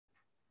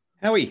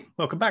Howie,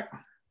 welcome back.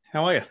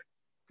 How are you?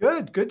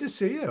 Good to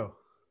see you.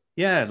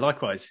 Yeah,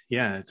 likewise.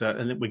 Yeah,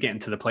 and we're getting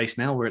to the place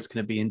now where it's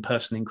going to be in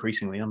person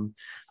increasingly. I'm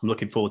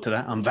looking forward to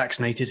that. I'm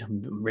vaccinated.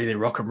 I'm ready to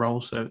rock and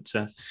roll. So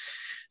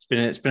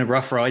it's been a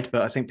rough ride,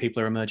 but I think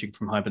people are emerging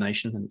from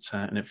hibernation,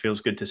 and it feels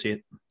good to see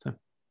it. So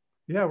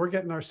Yeah, we're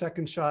getting our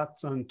second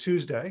shots on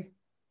Tuesday,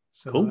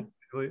 so cool,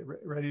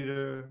 ready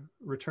to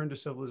return to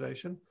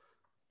civilization.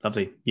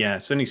 lovely. Yeah,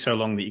 it's only so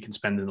long that you can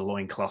spend in the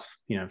loincloth,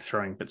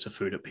 throwing bits of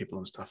food at people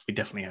and stuff. We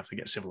definitely have to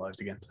get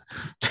civilized again.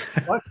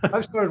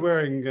 I've started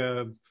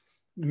wearing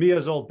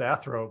Mia's old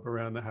bathrobe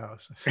around the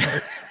house.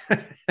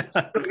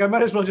 I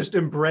might as well just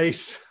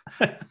embrace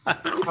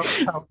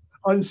how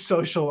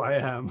unsocial I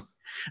am.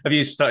 Have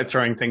you started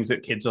throwing things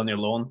at kids on your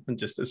lawn and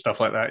just stuff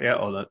like that yet,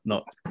 or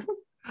not?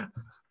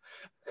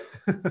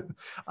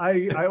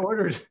 I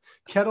ordered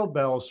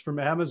kettlebells from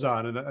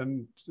Amazon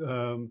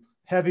and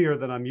heavier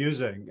than I'm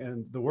using.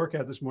 And the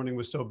workout this morning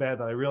was so bad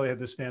that I really had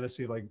this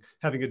fantasy of like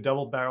having a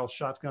double barrel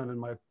shotgun in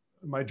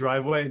my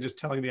driveway and just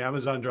telling the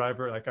Amazon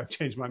driver, like, I've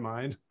changed my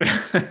mind.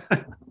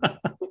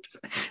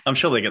 I'm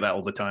sure they get that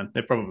all the time.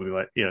 They're probably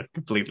like,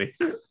 completely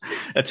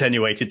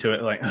attenuated to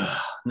it. Like,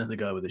 oh, another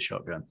guy with a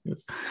shotgun.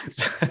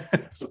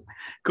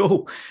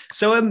 Cool.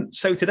 So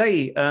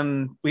today,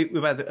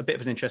 we've had a bit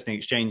of an interesting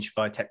exchange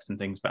via text and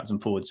things, backwards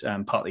and forwards.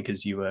 Partly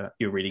because you're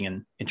reading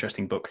an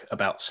interesting book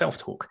about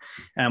self-talk,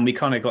 and we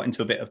kind of got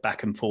into a bit of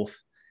back and forth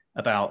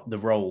about the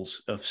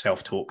roles of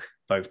self-talk,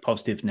 both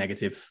positive,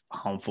 negative,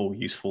 harmful,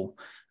 useful,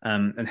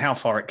 and how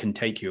far it can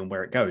take you and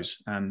where it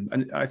goes.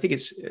 And I think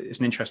it's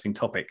an interesting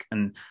topic,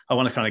 and I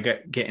want to kind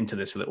of get into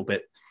this a little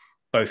bit,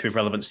 both with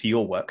relevance to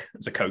your work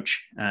as a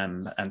coach,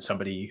 and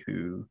somebody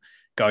who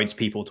guides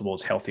people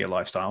towards healthier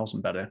lifestyles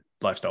and better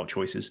lifestyle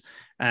choices,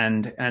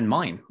 and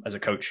mine as a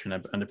coach and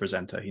a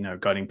presenter,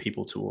 guiding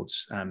people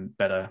towards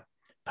better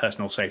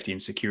personal safety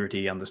and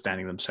security,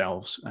 understanding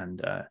themselves,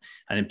 and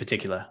in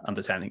particular,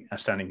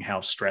 understanding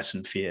how stress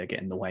and fear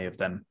get in the way of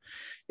them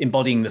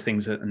embodying the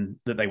things that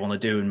they want to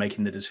do and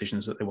making the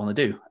decisions that they want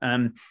to do.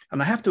 And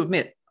I have to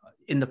admit,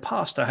 in the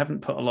past, I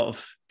haven't put a lot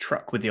of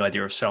truck with the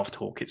idea of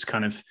self-talk. It's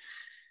kind of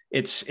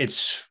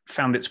it's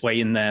found its way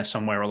in there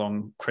somewhere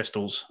along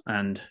crystals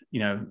and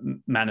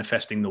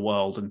manifesting the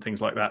world and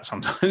things like that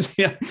sometimes.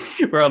 Yeah,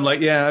 where I'm like,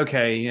 yeah,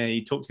 okay, yeah,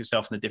 you talk to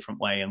yourself in a different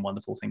way and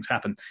wonderful things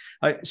happen.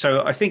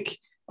 So I think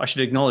I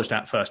should acknowledge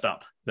that first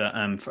up,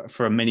 that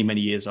for many,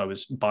 many years, I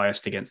was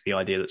biased against the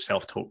idea that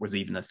self-talk was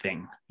even a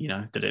thing,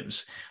 that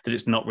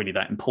it's not really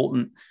that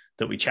important,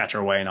 that we chatter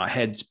away in our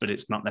heads, but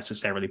it's not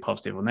necessarily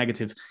positive or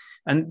negative.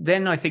 And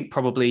then I think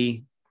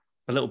probably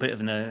a little bit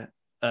of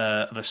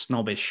a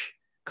snobbish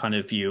kind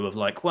of view of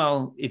like,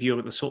 well, if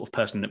you're the sort of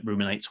person that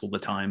ruminates all the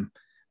time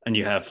and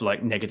you have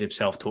like negative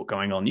self-talk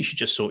going on, you should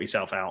just sort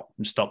yourself out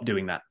and stop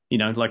doing that.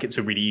 Like it's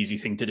a really easy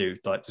thing to do,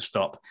 like to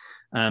stop.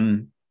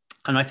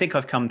 And I think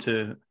I've come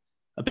to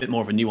a bit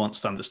more of a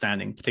nuanced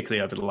understanding,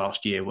 particularly over the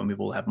last year when we've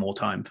all had more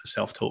time for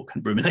self-talk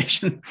and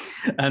rumination,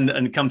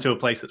 and come to a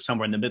place that's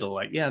somewhere in the middle.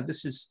 Like, yeah,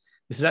 this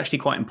is actually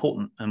quite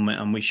important,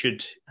 and we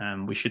should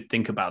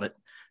think about it.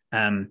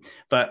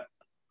 But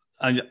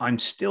I'm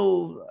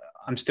still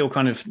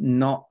kind of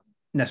not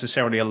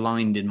necessarily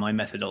aligned in my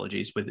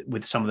methodologies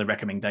with some of the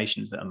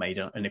recommendations that are made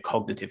in a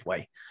cognitive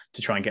way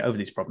to try and get over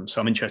these problems.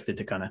 So I'm interested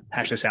to kind of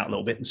hash this out a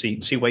little bit and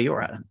see where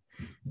you're at.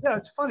 Yeah,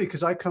 it's funny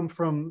because I come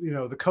from,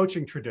 the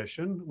coaching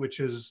tradition, which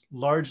is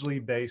largely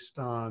based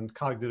on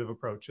cognitive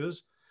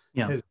approaches.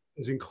 Yeah.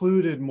 Has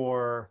included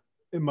more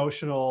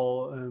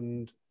emotional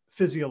and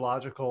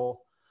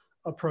physiological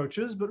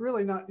approaches, but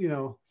really not,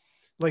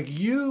 like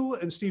you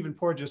and Stephen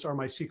Porges are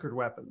my secret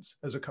weapons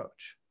as a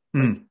coach.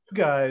 Like you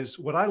guys,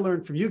 what I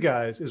learned from you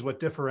guys is what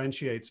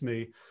differentiates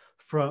me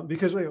from,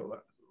 because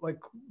like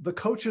the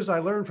coaches I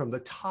learned from,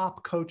 the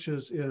top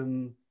coaches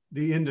in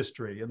the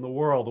industry, in the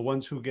world, the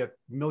ones who get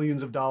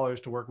millions of dollars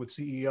to work with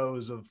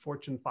CEOs of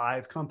Fortune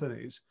 5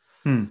 companies,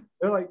 they're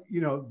like,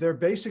 their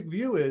basic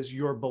view is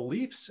your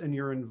beliefs and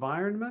your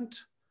environment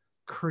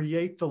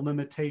create the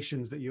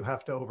limitations that you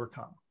have to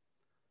overcome.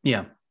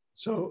 Yeah.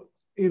 So,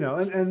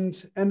 and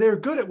they're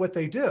good at what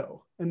they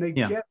do and they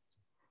get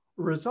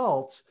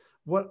results.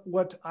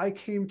 What I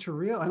came to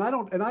realize,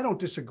 and I don't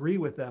disagree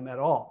with them at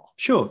all.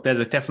 Sure, there's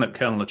a definite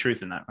kernel of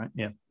truth in that, right?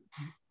 Yeah.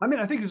 I mean,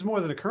 I think it's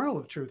more than a kernel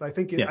of truth. I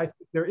think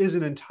there is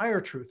an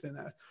entire truth in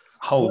that.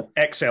 Whole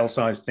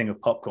XL-sized thing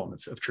of popcorn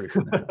of truth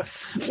in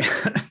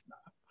that.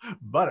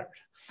 Buttered.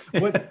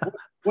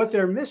 What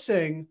they're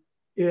missing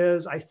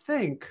is, I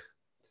think,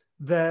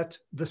 that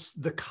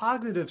the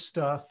cognitive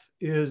stuff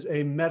is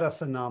a meta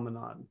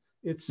phenomenon.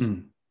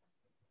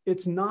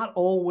 It's not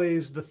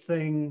always the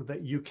thing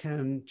that you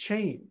can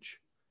change.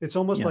 It's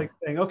almost like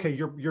saying, okay,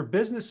 your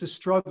business is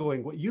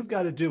struggling. What you've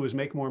got to do is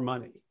make more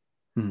money.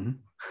 Mm-hmm.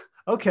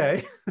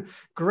 Okay,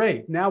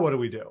 great. Now what do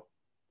we do?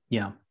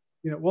 Yeah.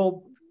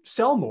 Well,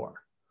 sell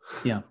more.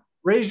 Yeah.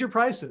 Raise your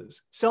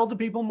prices. Sell to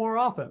people more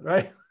often,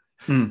 right?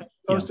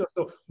 So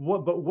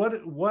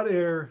what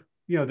are,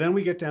 then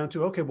we get down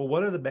to, okay, well,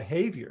 what are the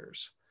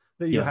behaviors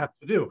that you have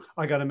to do?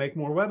 I got to make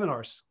more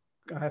webinars.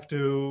 have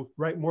to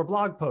write more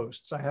blog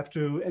posts. I have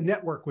to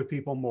network with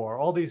people more.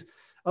 All these.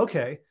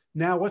 Okay,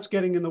 now what's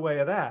getting in the way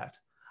of that?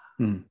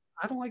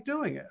 I don't like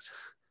doing it.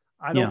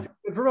 I don't feel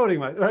good promoting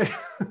my right.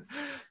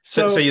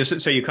 So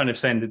you're kind of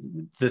saying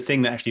that the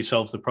thing that actually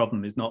solves the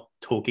problem is not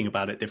talking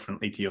about it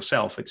differently to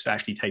yourself. It's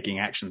actually taking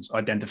actions,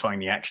 identifying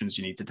the actions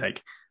you need to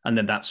take, and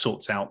then that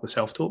sorts out the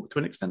self-talk to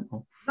an extent.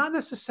 Or? Not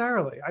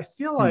necessarily. I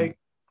feel like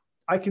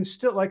I can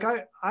still, like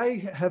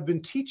I have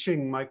been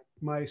teaching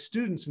my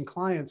students and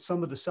clients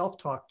some of the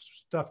self-talk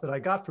stuff that I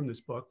got from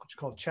this book, which is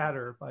called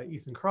Chatter by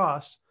Ethan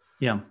Kross.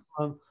 Yeah.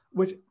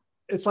 Which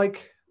it's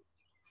like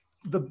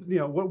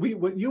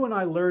what you and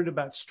I learned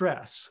about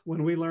stress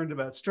when we learned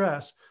about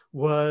stress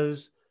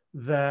was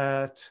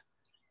that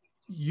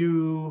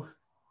you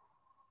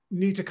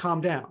need to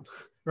calm down,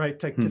 right?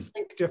 To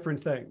think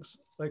different things.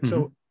 Like,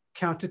 so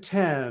count to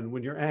 10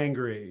 when you're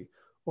angry,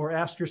 or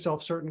ask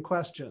yourself certain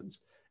questions.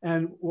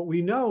 And what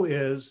we know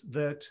is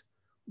that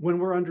when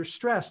we're under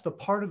stress, the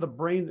part of the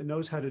brain that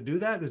knows how to do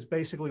that is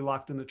basically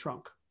locked in the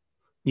trunk.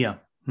 Yeah.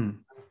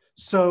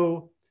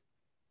 So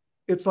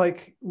it's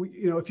like,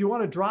 if you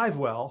want to drive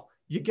well,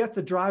 you get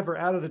the driver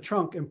out of the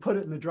trunk and put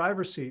it in the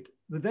driver's seat,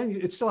 but then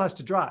it still has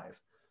to drive.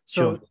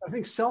 So I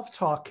think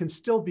self-talk can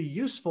still be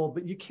useful,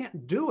 but you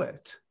can't do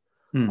it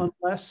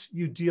unless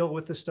you deal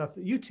with the stuff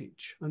that you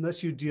teach,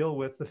 unless you deal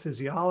with the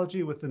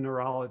physiology, with the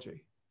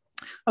neurology.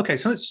 Okay,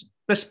 so let's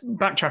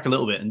backtrack a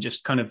little bit and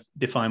just kind of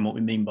define what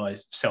we mean by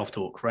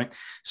self-talk, right?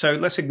 So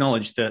let's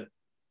acknowledge that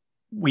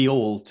we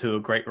all, to a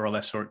greater or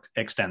lesser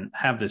extent,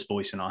 have this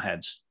voice in our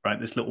heads, right?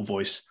 This little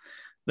voice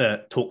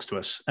that talks to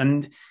us.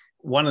 And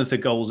one of the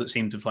goals, it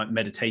seems, of like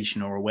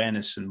meditation or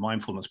awareness and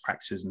mindfulness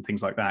practices and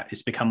things like that is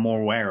to become more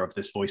aware of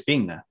this voice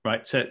being there,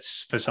 right? So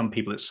it's, for some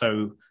people, it's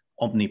so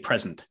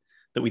omnipresent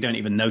that we don't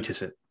even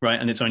notice it, right?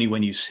 And it's only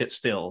when you sit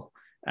still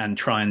and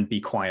try and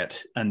be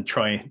quiet and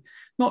try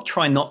not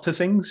to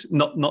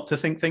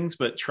think things,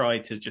 but try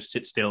to just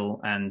sit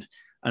still and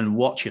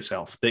watch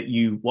yourself, that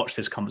you watch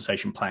this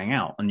conversation playing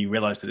out and you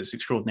realize that it's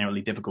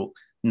extraordinarily difficult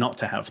not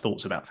to have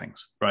thoughts about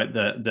things, right?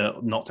 The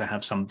not to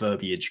have some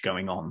verbiage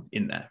going on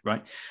in there,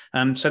 right?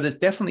 So there's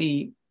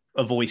definitely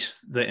a voice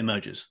that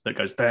emerges that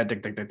goes there,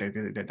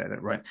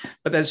 right?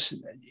 But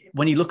there's,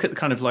 when you look at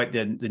kind of like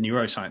the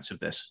neuroscience of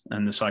this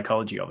and the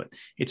psychology of it,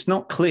 it's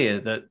not clear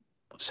that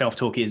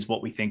self-talk is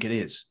what we think it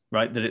is,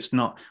 right? That it's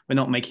not, we're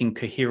not making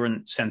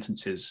coherent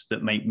sentences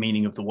that make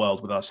meaning of the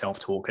world with our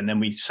self-talk. And then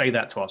we say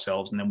that to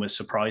ourselves and then we're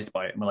surprised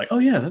by it. And we're like, oh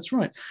yeah, that's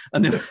right.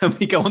 And then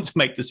we go on to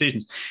make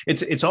decisions.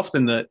 It's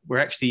often that we're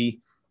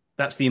actually,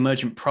 that's the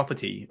emergent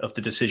property of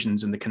the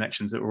decisions and the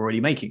connections that we're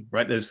already making,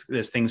 right?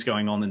 There's things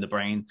going on in the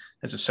brain.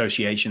 There's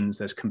associations,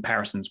 there's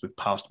comparisons with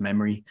past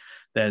memory.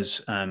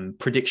 There's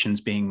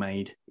predictions being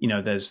made.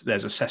 There's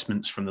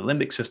assessments from the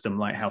limbic system,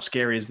 like how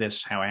scary is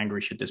this? How angry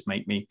should this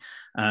make me?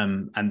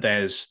 And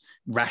there's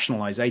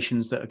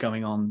rationalizations that are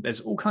going on.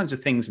 There's all kinds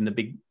of things in the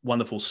big,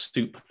 wonderful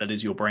soup that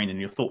is your brain and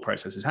your thought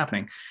process is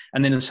happening.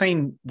 And in the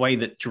same way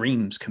that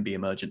dreams can be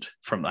emergent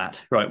from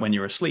that, right? When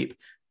you're asleep,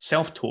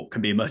 self-talk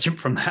can be emergent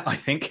from that, I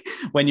think,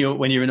 when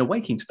you're in a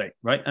waking state,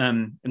 right?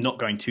 I'm not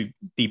going too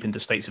deep into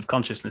states of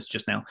consciousness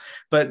just now,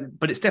 but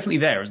it's definitely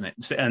there, isn't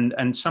it?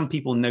 And some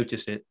people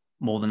notice it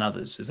more than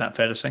others. Is that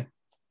fair to say?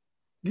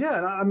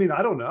 Yeah, I mean,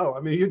 I don't know.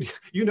 I mean,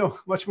 you know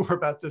much more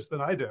about this than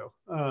I do.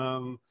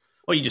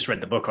 Well, you just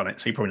read the book on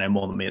it, so you probably know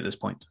more than me at this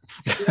point.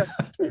 Yeah.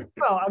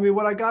 Well, I mean,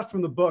 what I got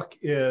from the book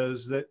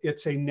is that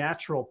it's a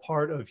natural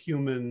part of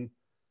human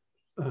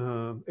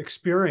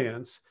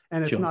experience,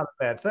 and it's not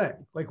a bad thing.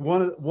 Like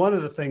one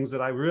of the things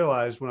that I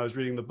realized when I was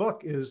reading the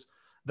book is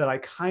that I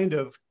kind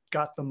of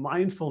got the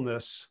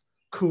mindfulness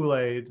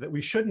Kool-Aid that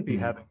we shouldn't be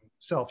having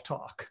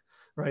self-talk,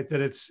 right?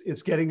 That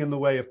it's getting in the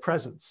way of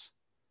presence.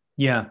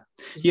 Yeah,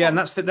 and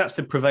that's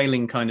the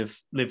prevailing kind of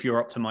live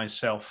your optimized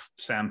self,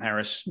 Sam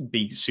Harris,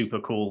 be super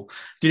cool.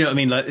 Do you know what I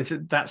mean? Like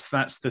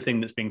that's the thing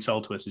that's being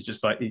sold to us. Is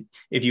just like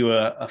if you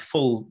were a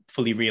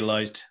fully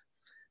realized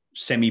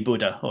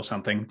semi-Buddha or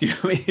something, do you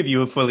know, if you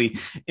were fully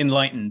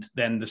enlightened,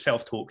 then the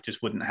self-talk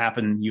just wouldn't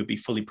happen. You'd be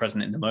fully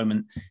present in the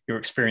moment. You're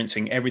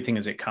experiencing everything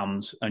as it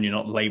comes, and you're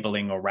not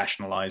labeling or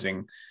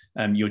rationalizing.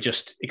 You're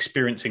just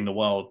experiencing the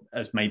world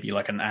as maybe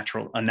like a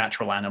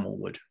natural animal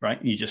would, right?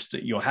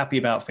 You're happy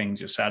about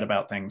things, you're sad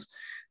about things.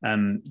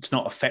 It's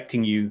not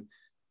affecting you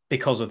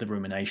because of the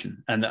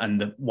rumination.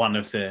 And one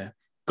of the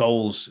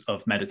goals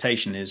of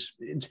meditation is,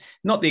 it's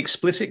not the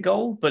explicit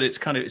goal, but it's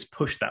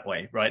pushed that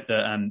way, right?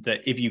 That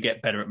if you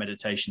get better at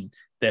meditation,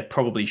 there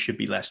probably should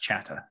be less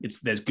chatter.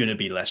 There's going to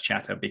be less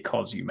chatter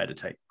because you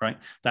meditate, right?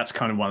 That's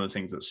kind of one of the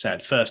things that's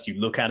said. First, you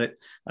look at it,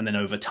 and then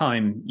over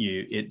time,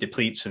 it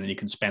depletes, and then you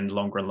can spend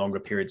longer and longer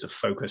periods of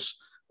focus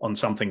on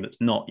something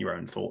that's not your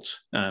own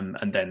thoughts.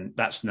 And then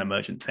that's an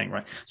emergent thing,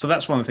 right? So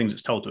that's one of the things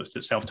that's told to us,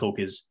 that self-talk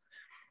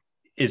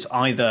is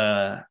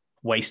either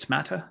waste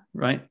matter,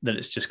 right? That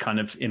it's just kind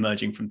of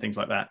emerging from things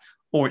like that,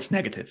 or it's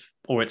negative,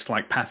 or it's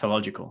like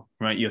pathological,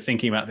 right? You're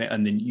thinking about it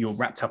and then you're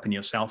wrapped up in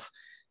yourself.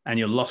 and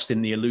you're lost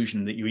in the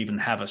illusion that you even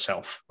have a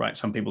self, right?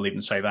 Some people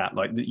even say that,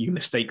 like that you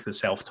mistake the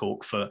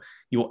self-talk for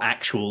your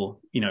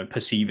actual,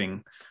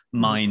 perceiving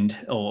mind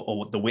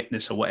or the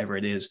witness or whatever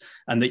it is,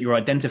 and that you're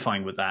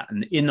identifying with that.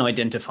 And in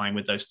identifying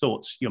with those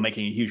thoughts, you're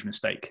making a huge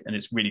mistake, and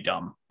it's really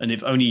dumb. And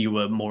if only you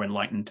were more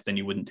enlightened, then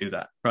you wouldn't do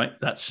that, right?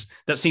 That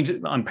seems,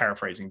 I'm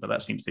paraphrasing, but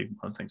that seems to be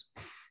one of the things.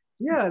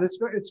 Yeah, and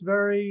it's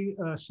very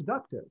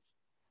seductive,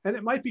 and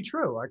it might be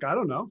true. Like, I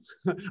don't know.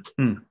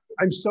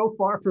 I'm so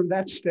far from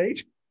that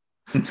state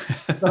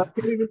that I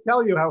can't even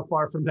tell you how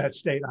far from that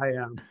state I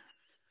am.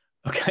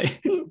 Okay.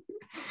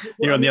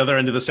 You're on the other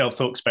end of the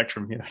self-talk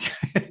spectrum. Yeah,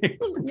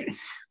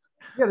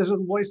 there's a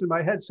voice in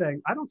my head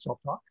saying, I don't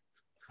self-talk.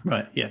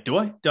 Right. Yeah. Do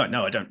I? Don't.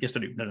 No, I don't. Yes,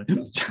 I do. No.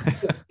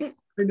 Pay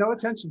no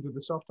attention to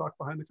the self-talk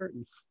behind the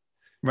curtain.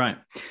 Right.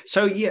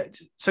 So, yeah.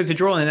 So to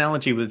draw an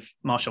analogy with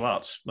martial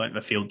arts, like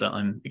the field that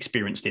I'm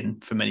experienced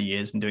in for many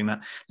years and doing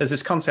that, there's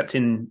this concept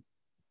in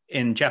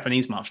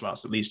Japanese martial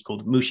arts, at least,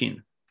 called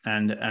mushin,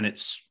 and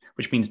it's,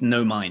 which means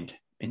no mind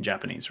in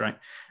Japanese, right?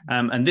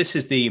 And this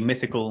is the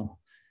mythical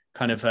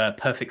kind of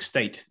perfect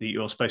state that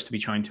you're supposed to be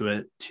trying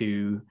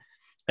to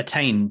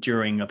attain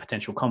during a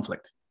potential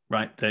conflict,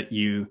 right? That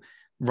you,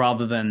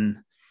 rather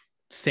than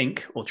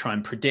think or try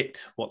and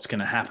predict what's going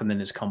to happen in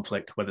this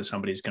conflict, whether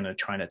somebody's going to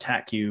try and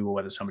attack you, or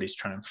whether somebody's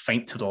trying to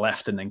feint to the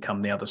left and then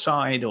come the other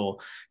side, or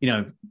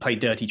play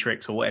dirty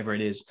tricks or whatever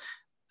it is,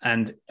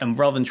 and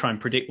rather than try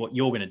and predict what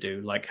you're going to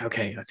do, like,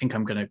 okay, I think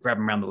I'm going to grab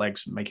him around the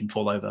legs and make him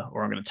fall over,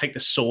 or I'm going to take the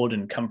sword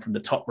and come from the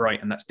top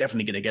right, and that's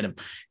definitely going to get him.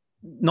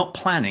 Not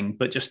planning,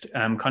 but just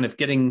kind of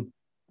getting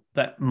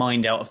that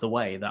mind out of the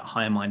way, that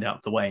higher mind out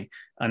of the way,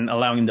 and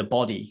allowing the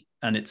body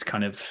and its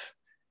kind of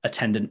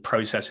attendant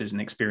processes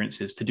and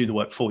experiences to do the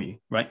work for you,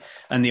 right?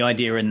 And the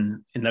idea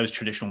in those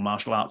traditional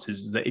martial arts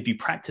is that if you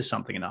practice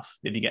something enough,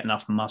 if you get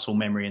enough muscle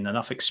memory and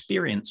enough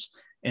experience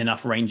in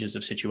enough ranges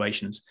of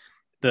situations,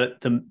 that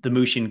the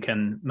mushin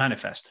can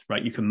manifest,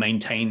 right? You can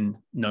maintain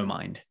no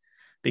mind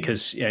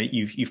because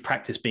you've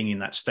practiced being in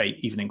that state,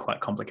 even in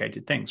quite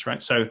complicated things,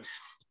 right? So,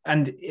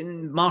 and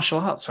in martial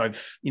arts,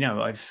 I've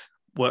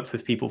worked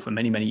with people for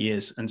many, many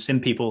years and seen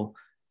people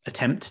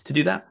attempt to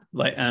do that,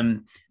 like,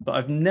 but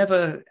I've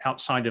never,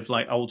 outside of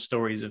like old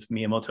stories of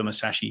Miyamoto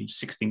Musashi,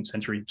 16th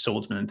century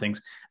swordsman and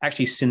things,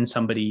 actually seen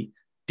somebody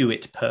do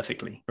it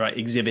perfectly, right?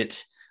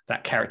 Exhibit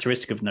that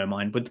characteristic of no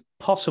mind, with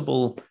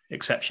possible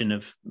exception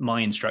of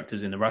my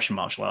instructors in the Russian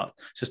martial art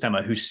system,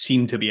 who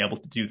seem to be able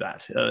to do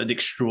that at an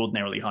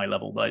extraordinarily high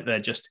level. Like, they're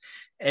just,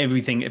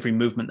 every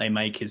movement they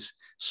make is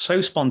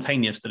so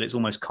spontaneous that it's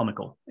almost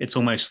comical. It's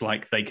almost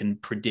like they can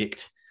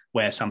predict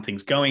where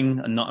something's going,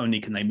 and not only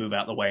can they move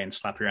out the way and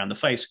slap you around the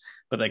face,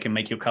 but they can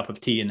make you a cup of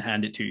tea and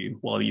hand it to you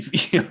while you've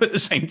at the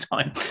same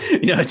time,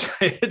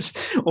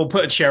 it's or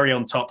put a cherry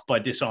on top by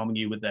disarming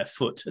you with their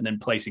foot and then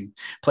placing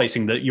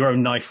your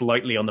own knife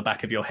lightly on the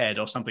back of your head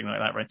or something like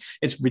that, right?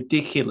 It's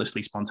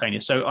ridiculously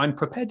spontaneous. So I'm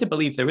prepared to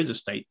believe there is a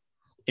state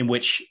in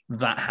which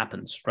that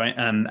happens, right?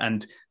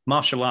 And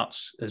martial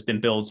arts has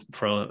been built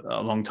for a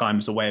long time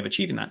as a way of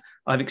achieving that.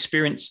 I've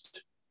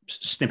experienced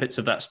snippets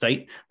of that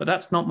state, but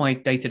that's not my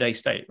day-to-day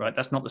state, right?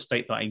 That's not the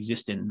state that I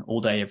exist in all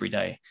day, every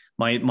day.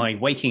 My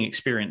waking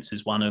experience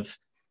is one of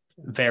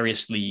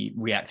variously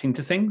reacting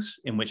to things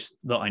in which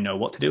that I know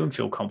what to do and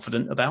feel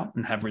confident about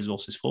and have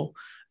resources for.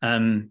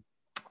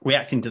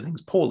 Reacting to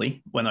things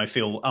poorly when I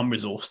feel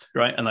unresourced,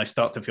 right? And I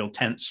start to feel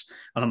tense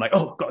and I'm like,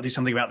 oh, I've got to do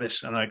something about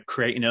this. And I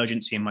create an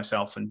urgency in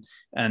myself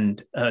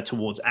and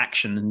towards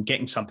action and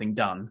getting something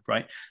done,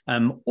 right?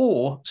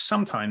 Or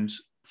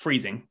sometimes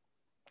freezing,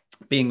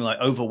 being like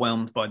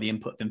overwhelmed by the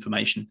input of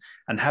information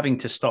and having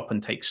to stop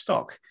and take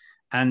stock.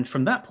 And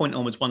from that point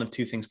onwards, one of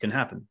two things can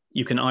happen.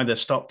 You can either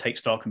stop, take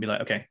stock, and be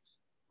like, okay,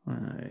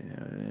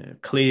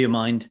 clear your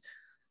mind,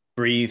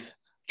 breathe,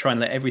 try and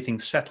let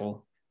everything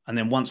settle. And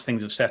then once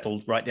things have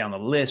settled, write down a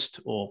list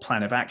or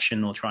plan of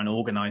action or try and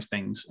organize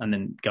things and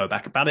then go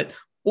back about it.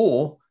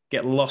 Or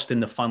get lost in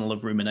the funnel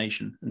of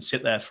rumination and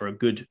sit there for a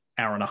good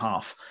hour and a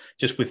half,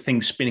 just with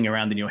things spinning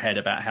around in your head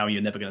about how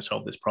you're never going to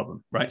solve this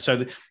problem, right?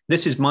 So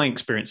this is my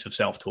experience of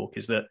self-talk,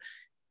 is that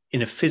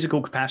in a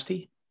physical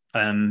capacity,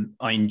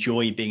 I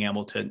enjoy being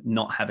able to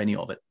not have any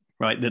of it,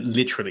 right? That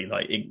literally,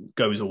 like, it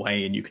goes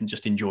away and you can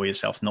just enjoy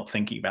yourself not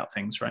thinking about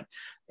things, right?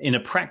 In a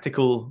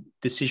practical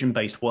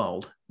decision-based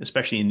world,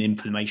 especially in an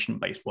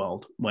information-based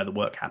world where the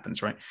work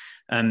happens, right?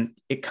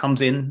 It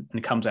comes in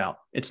and comes out.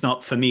 It's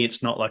not, for me,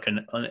 it's not like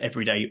an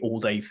everyday,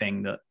 all-day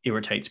thing that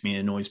irritates me and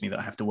annoys me that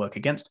I have to work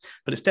against,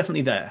 but it's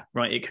definitely there,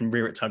 right? It can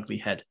rear its ugly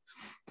head.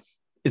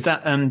 Is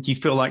that, do you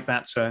feel like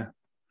that's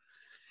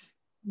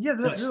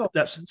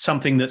that's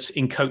something that's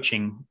in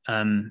coaching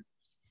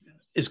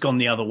has gone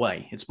the other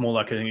way? It's more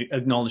like an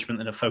acknowledgement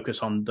and a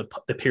focus on the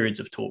periods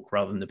of talk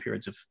rather than the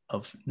periods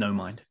of no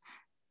mind.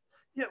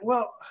 Yeah,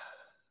 well,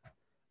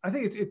 I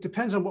think it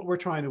depends on what we're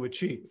trying to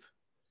achieve.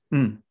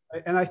 And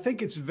I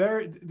think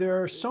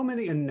there are so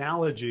many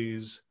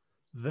analogies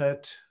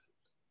that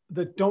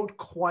don't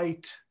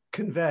quite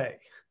convey.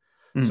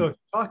 So if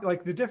you talk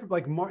like the different,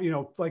 like,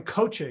 like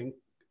coaching,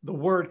 the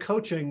word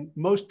coaching,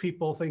 most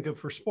people think of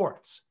for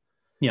sports.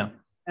 Yeah.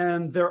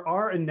 And there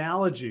are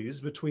analogies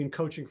between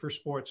coaching for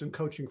sports and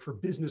coaching for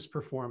business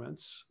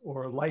performance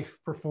or life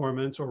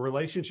performance or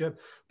relationship,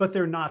 but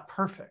they're not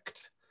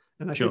perfect.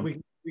 And I Sure.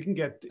 think we can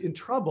get in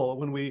trouble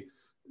when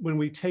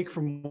we take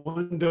from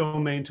one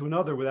domain to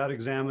another without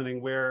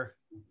examining where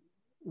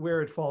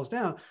it falls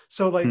down.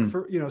 So like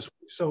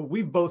so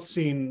we've both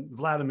seen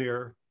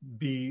Vladimir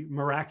be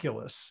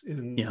miraculous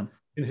in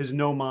his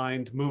no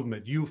mind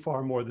movement. You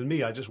far more than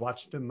me. I just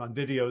watched him on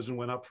videos and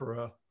went up for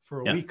a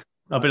week.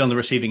 I've been on the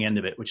receiving end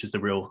of it, which is the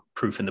real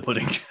proof in the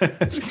pudding.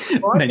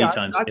 Many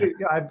times.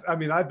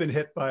 I've been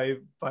hit by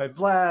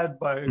Vlad,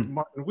 by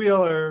Martin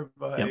Wheeler,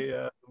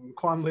 by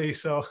Quan Lee,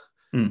 so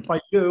by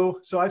you.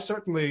 So I've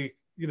certainly,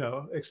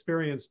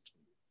 experienced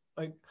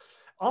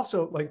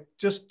also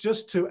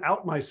just to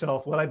out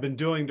myself, what I've been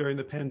doing during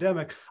the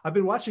pandemic. I've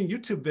been watching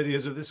YouTube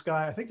videos of this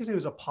guy. I think his name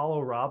is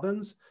Apollo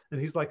Robbins, and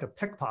he's like a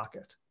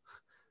pickpocket.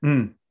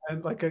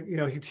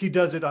 And he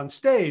does it on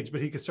stage,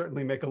 but he could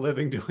certainly make a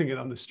living doing it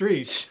on the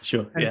street.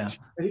 Sure. And,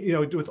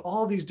 with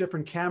all these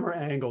different camera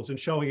angles and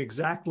showing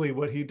exactly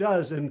what he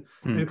does. And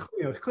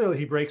clearly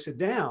he breaks it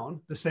down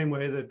the same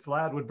way that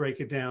Vlad would break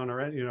it down,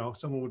 or,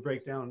 someone would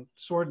break down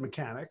sword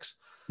mechanics.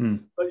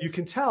 But you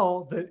can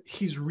tell that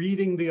he's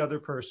reading the other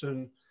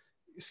person,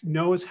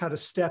 knows how to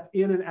step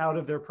in and out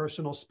of their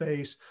personal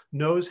space,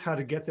 knows how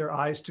to get their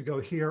eyes to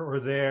go here or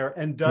there,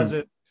 and does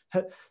it.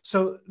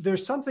 So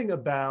there's something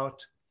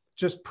about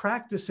just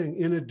practicing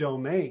in a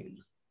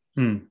domain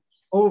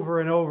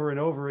over and over and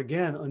over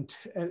again,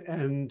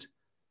 and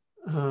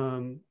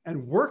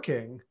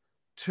working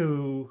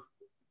to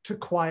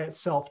quiet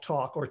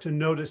self-talk, or to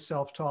notice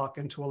self-talk,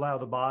 and to allow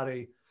the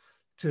body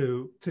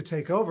to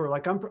take over.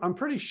 Like I'm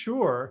pretty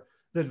sure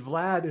that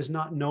Vlad is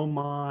not no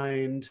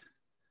mind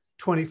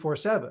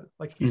 24/7.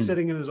 Like he's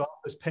sitting in his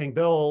office paying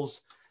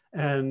bills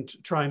and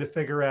trying to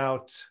figure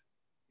out,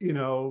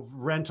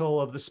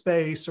 rental of the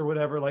space or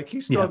whatever. Like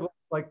he's struggling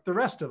like the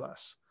rest of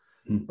us,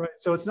 right?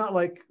 So it's not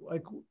like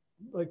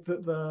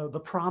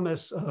the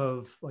promise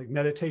of like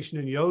meditation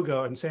and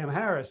yoga and Sam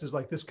Harris is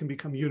like, this can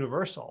become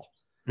universal.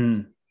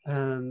 And,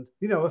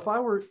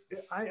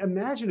 I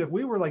imagine if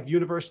we were like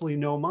universally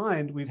no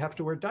mind, we'd have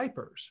to wear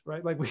diapers,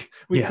 right? Like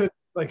we could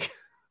like,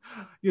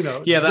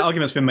 that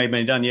argument's been made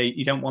many done. Yeah.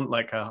 You don't want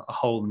like a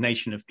whole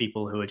nation of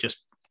people who are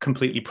just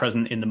completely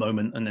present in the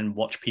moment and then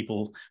watch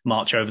people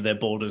march over their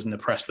borders and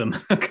oppress them,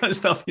 that kind of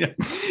stuff.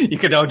 You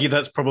could argue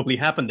that's probably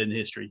happened in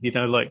history,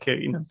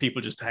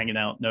 people just hanging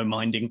out, no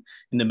minding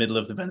in the middle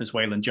of the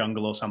Venezuelan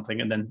jungle or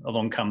something. And then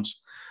along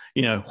comes,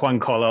 Juan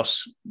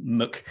Carlos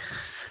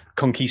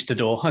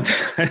Conquistador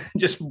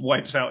just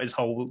wipes out his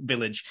whole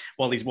village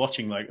while he's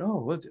watching, like,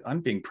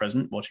 I'm being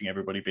present, watching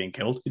everybody being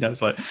killed.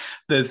 It's like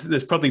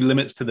there's probably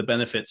limits to the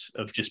benefits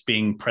of just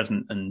being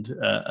present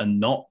and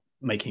not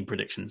making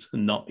predictions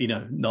and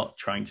not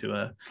trying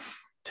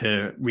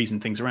to reason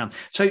things around.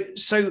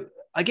 So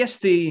I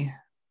guess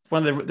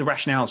one of the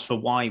rationales for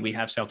why we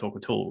have self-talk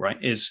at all,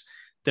 right, is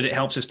that it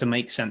helps us to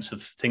make sense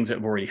of things that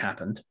have already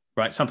happened.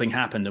 Right, something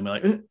happened and we're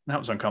like, that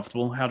was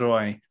uncomfortable. How do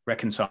I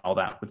reconcile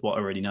that with what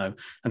I already know?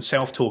 And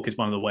self-talk is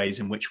one of the ways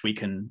in which we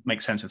can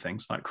make sense of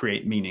things, like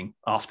create meaning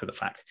after the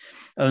fact.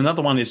 And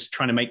another one is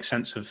trying to make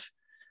sense of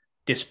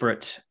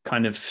disparate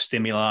kind of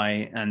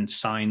stimuli and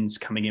signs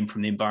coming in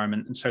from the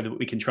environment, and so that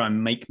we can try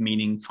and make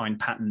meaning, find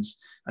patterns,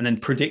 and then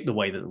predict the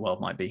way that the world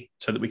might be,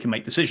 so that we can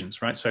make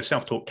decisions, right? So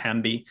self-talk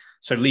can be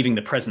leaving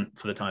the present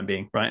for the time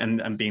being, right?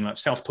 And being like,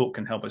 self-talk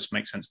can help us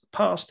make sense of the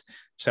past.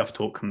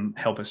 Self-talk can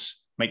help us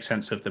make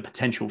sense of the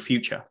potential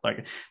future.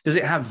 Like, does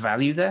it have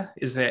value there?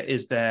 Is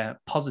there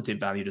positive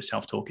value to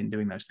self-talk in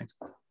doing those things?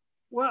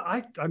 Well,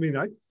 I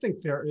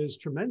think there is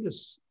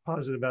tremendous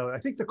positive value. I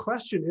think the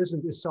question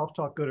isn't, is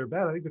self-talk good or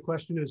bad? I think the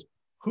question is,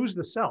 who's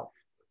the self?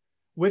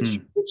 Which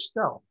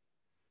self?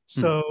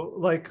 So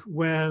like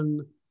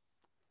when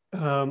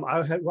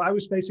I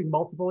was facing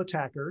multiple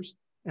attackers,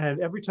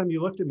 and every time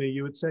you looked at me,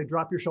 you would say,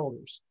 drop your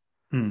shoulders.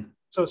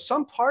 So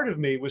some part of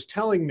me was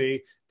telling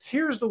me,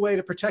 here's the way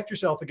to protect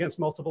yourself against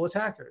multiple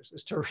attackers,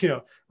 is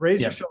to,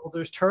 raise your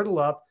shoulders, turtle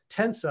up,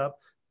 tense up,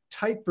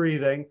 tight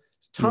breathing,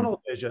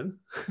 tunnel vision.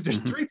 There's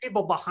three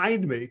people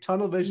behind me.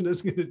 Tunnel vision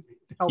is going to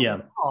help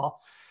at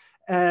all.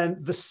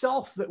 And the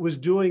self that was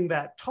doing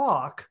that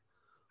talk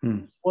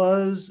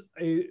was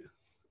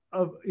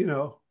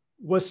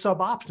was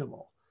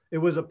suboptimal. It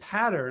was a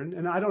pattern.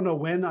 And I don't know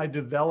when I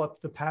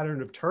developed the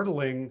pattern of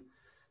turtling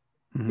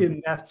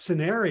in that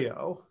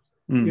scenario.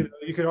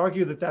 You could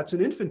argue that that's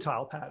an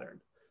infantile pattern,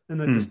 and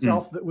that the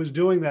self that was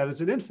doing that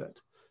is an infant.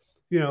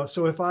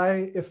 So if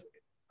I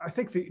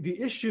think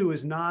the issue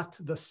is not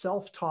the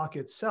self-talk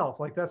itself,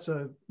 like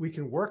we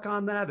can work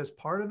on that as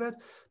part of it,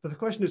 but the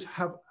question is,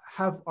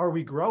 are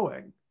we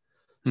growing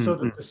so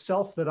that the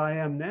self that I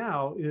am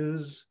now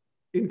is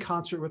in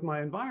concert with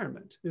my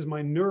environment? Is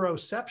my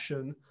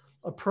neuroception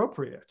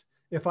appropriate?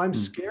 If I'm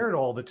scared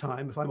all the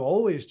time, if I'm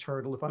always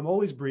turtle, if I'm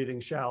always breathing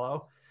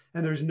shallow,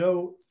 and there's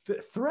no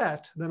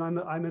threat, then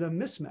I'm in a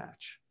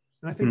mismatch.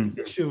 And I think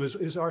the issue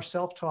is our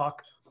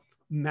self-talk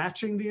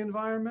matching the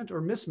environment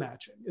or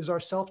mismatching? Is our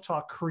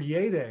self-talk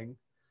creating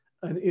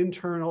an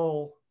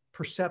internal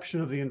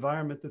perception of the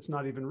environment that's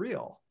not even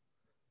real.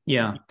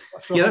 Yeah.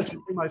 So if I say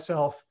to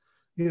myself,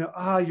 you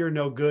know, you're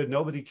no good,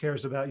 nobody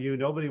cares about you,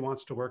 nobody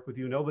wants to work with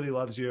you, nobody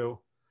loves you,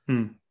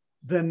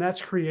 then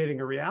that's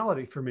creating a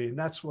reality for me. And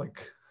that's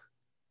like,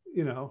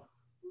 you know,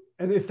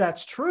 and if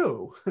that's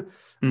true,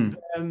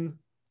 then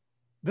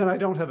I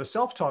don't have a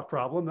self-talk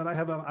problem, then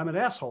I'm an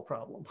asshole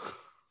problem.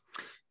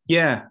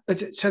 Yeah.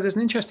 So there's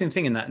an interesting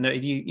thing in that.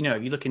 If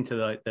you look into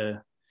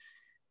the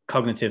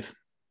cognitive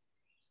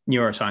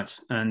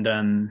neuroscience,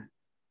 and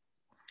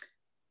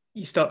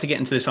you start to get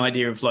into this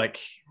idea of like,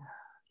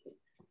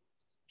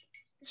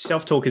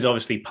 self-talk is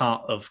obviously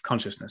part of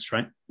consciousness,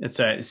 right?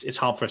 It's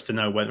hard for us to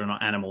know whether or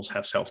not animals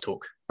have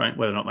self-talk, right?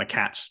 Whether or not my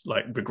cat's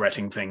like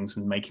regretting things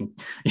and making,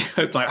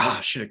 like, I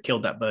should have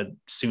killed that bird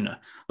sooner,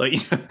 like,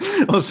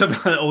 or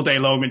something all day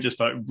long, and just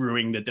like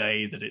ruining the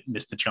day that it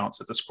missed the chance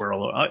at the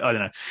squirrel, or I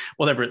don't know,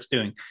 whatever it's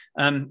doing.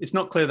 It's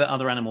not clear that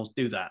other animals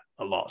do that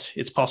a lot.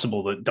 It's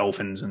possible that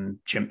dolphins and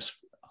chimps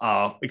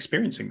are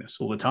experiencing this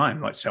all the time,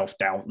 like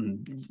self-doubt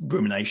and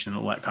rumination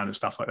and all that kind of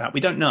stuff like that.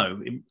 We don't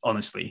know,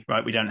 honestly,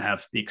 right? We don't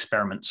have the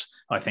experiments,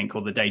 I think,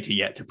 or the data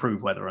yet to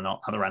prove whether or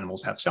not other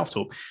animals have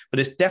self-talk, but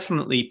it's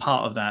definitely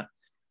part of that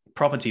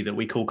property that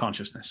we call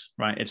consciousness,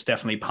 right? It's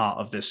definitely part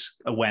of this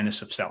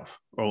awareness of self,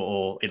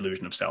 or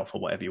illusion of self,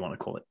 or whatever you want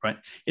to call it, right?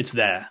 It's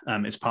there.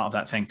 It's part of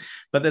that thing.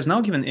 But there's an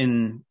argument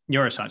in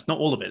neuroscience, not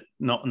all of it,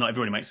 not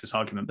everybody makes this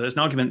argument, but there's an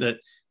argument that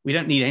we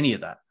don't need any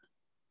of that.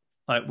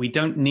 Like, we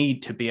don't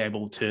need to be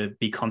able to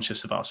be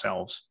conscious of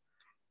ourselves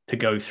to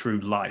go through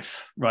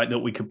life, right? That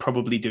we could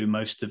probably do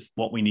most of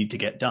what we need to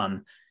get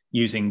done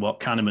using what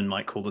Kahneman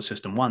might call the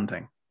system one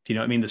thing. Do you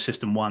know what I mean? The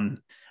system one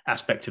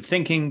aspect of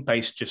thinking,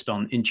 based just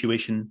on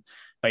intuition,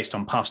 based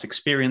on past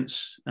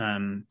experience,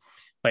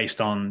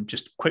 based on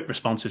just quick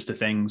responses to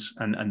things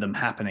and them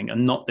happening,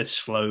 and not this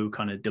slow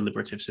kind of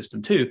deliberative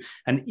system two.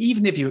 And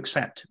even if you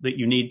accept that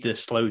you need the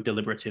slow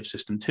deliberative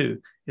system two,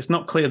 it's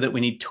not clear that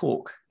we need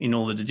talk in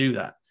order to do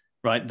that.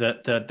 Right,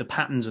 the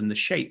patterns and the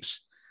shapes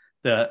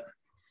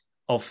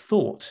of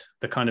thought,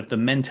 the kind of the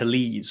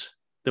mentalese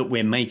that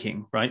we're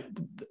making, right?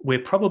 We're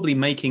probably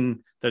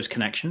making those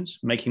connections,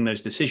 making those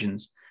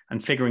decisions,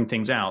 and figuring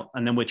things out,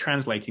 and then we're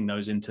translating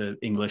those into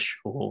English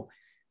or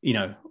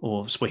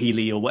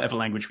Swahili or whatever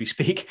language we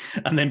speak,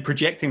 and then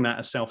projecting that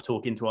as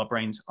self-talk into our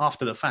brains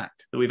after the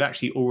fact, that we've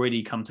actually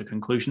already come to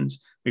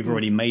conclusions, we've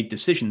already made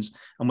decisions,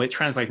 and we're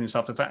translating this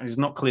after the fact. It's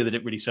not clear that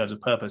it really serves a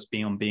purpose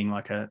beyond being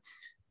like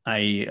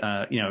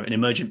an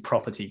emergent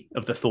property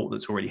of the thought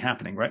that's already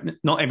happening, right?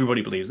 Not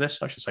everybody believes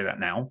this. I should say that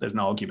now. There's an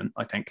argument,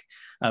 I think,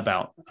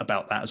 about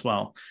that as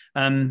well.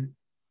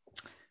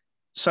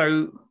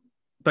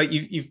 But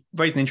you've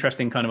raised an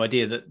interesting kind of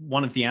idea that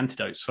one of the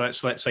antidotes. So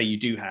let's say you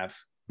do have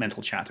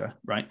mental chatter,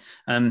 right?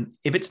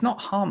 If it's not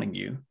harming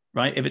you,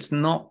 right? If it's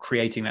not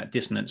creating that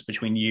dissonance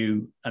between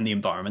you and the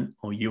environment,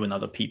 or you and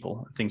other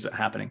people, things that are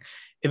happening.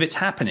 If it's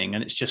happening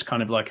and it's just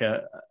kind of like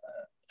a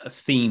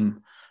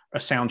theme, a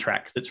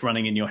soundtrack that's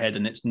running in your head,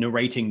 and it's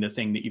narrating the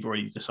thing that you've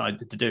already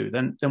decided to do,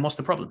 then what's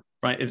the problem,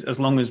 right? As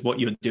long as what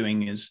you're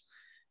doing is,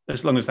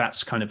 as long as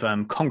that's kind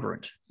of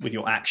congruent with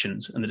your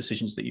actions and the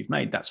decisions that you've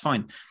made, that's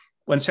fine.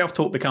 When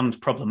self-talk becomes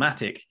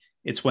problematic,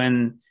 it's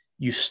when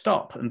you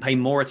stop and pay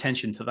more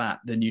attention to that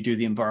than you do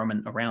the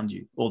environment around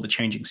you or the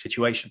changing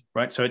situation,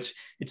 right? So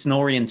it's an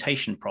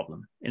orientation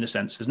problem in a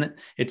sense, isn't it?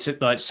 It's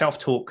like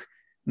self-talk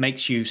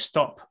makes you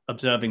stop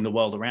observing the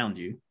world around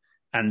you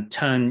and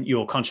turn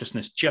your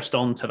consciousness just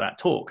onto that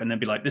talk, and then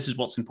be like, this is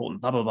what's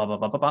important, blah, blah, blah, blah,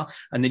 blah, blah, blah.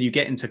 And then you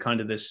get into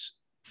kind of this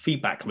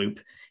feedback loop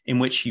in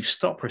which you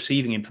stop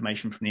receiving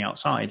information from the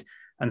outside.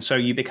 And so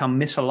you become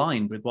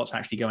misaligned with what's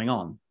actually going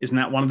on. Isn't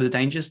that one of the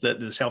dangers, that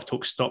the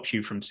self-talk stops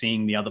you from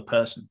seeing the other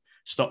person,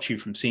 stops you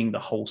from seeing the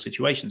whole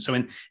situation? So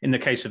in the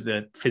case of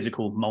the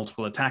physical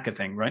multiple attacker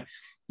thing, right?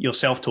 Your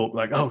self-talk,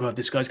 like, oh God,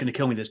 this guy's going to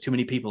kill me. There's too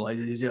many people.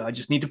 I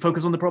just need to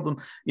focus on the problem.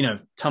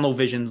 Tunnel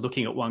vision,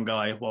 looking at one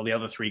guy while the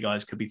other three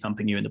guys could be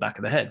thumping you in the back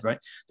of the head, right?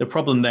 The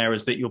problem there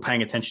is that you're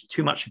paying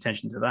too much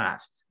attention to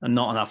that and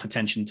not enough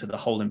attention to the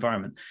whole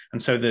environment. And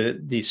so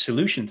the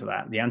solution to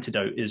that, the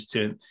antidote, is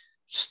to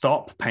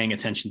stop paying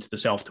attention to the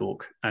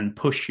self-talk and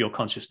push your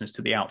consciousness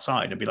to the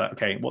outside and be like,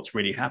 okay, what's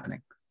really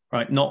happening,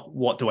 right? Not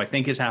what do I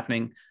think is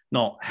happening,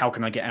 not how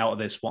can I get out of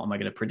this, what am I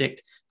going to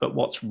predict, but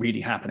what's really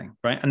happening,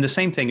 right? And the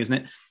same thing, isn't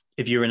it?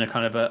 If you're in a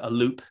kind of a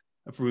loop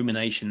of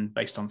rumination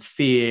based on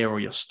fear, or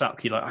you're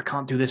stuck, you're like, I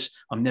can't do this,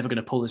 I'm never going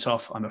to pull this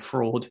off, I'm a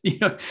fraud,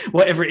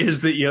 whatever it is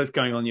that is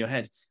going on in your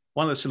head.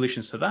 One of the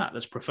solutions to that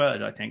that's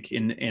preferred, I think,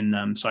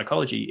 in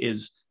psychology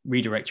is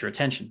redirect your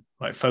attention,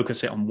 right?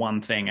 Focus it on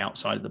one thing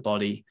outside of the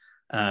body,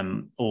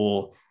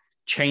 or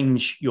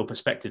change your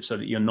perspective so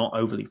that you're not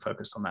overly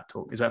focused on that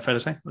talk. Is that fair to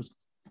say?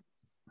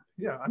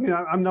 Yeah, I mean,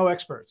 I'm no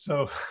expert,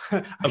 so.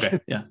 Okay,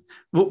 yeah.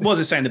 What does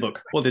it say in the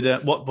book? What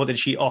did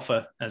she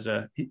offer as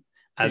the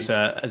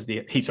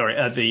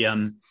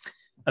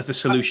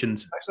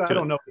solutions? Actually, I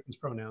don't know his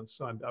pronouns,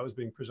 so I was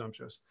being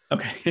presumptuous.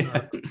 Okay.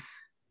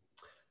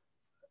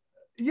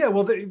 Yeah,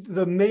 well,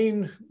 the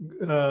main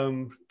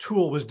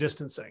tool was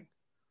distancing.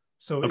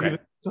 So Okay. even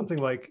something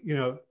like,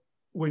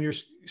 when you're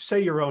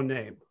say your own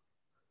name,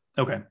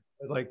 Okay.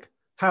 like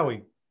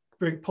Howie,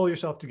 pull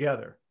yourself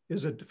together,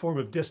 is a form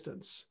of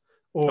distance.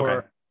 Okay.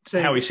 Or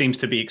saying, Howie seems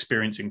to be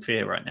experiencing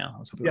fear right now.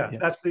 Or something yeah,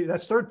 like,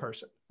 that's third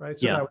person, right?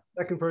 So yeah. that was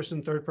second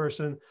person, third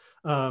person,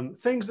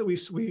 things that we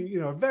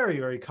very,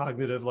 very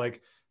cognitive,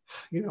 like,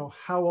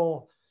 how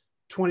will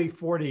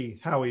 2040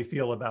 Howie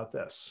feel about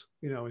this,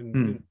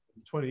 in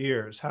 20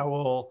 years? How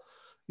will,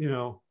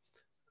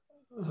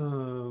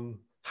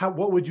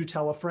 what would you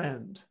tell a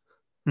friend?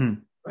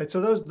 Mm. Right.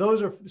 So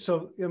those are,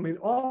 so, I mean,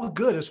 all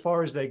good as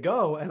far as they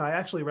go. And I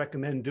actually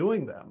recommend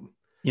doing them.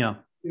 Yeah.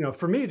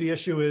 For me, the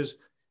issue is,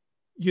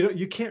 you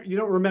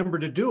don't remember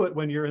to do it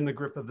when you're in the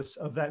grip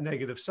of that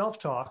negative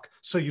self-talk.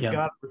 So you've Yeah.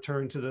 got to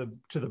return to the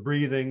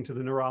breathing, to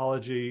the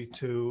neurology,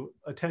 to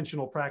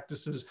attentional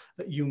practices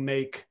that you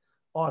make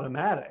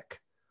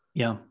automatic.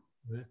 Yeah.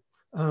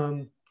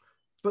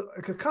 But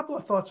a couple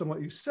of thoughts on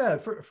what you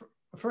said.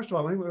 First of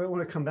all, I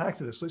want to come back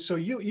to this. So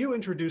you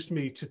introduced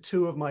me to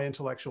two of my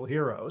intellectual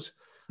heroes,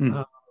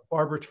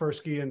 Barbara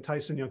Tversky and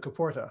Tyson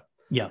Yunkaporta.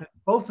 Yeah. And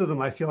both of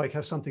them, I feel like,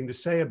 have something to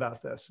say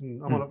about this.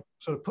 And I want to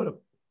sort of put a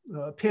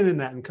pin in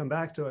that and come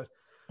back to it.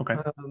 Okay.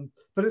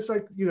 But it's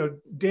like,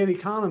 Danny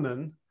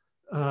Kahneman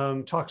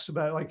talks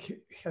about, like,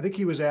 I think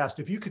he was asked,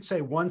 if you could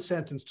say one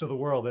sentence to the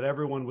world that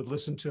everyone would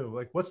listen to,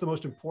 like, what's the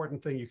most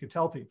important thing you could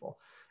tell people?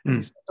 And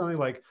he said something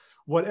like,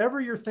 whatever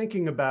you're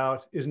thinking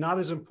about is not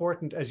as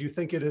important as you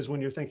think it is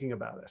when you're thinking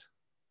about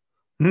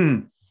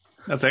it.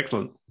 That's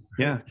excellent.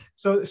 Yeah.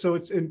 So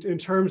it's in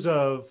terms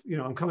of,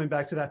 I'm coming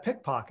back to that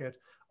pickpocket.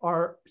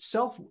 Our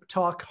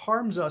self-talk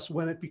harms us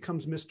when it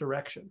becomes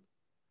misdirection.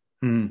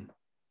 When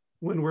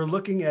we're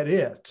looking at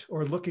it,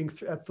 or looking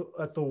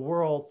at the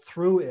world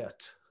through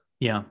it.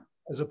 Yeah.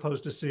 As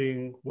opposed to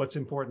seeing what's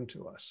important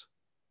to us.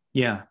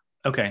 Yeah.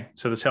 Okay.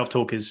 So the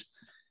self-talk is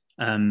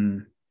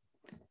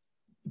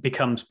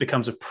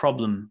becomes a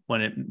problem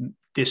when it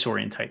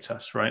disorientates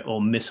us, right? Or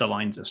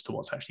misaligns us to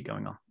what's actually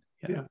going on.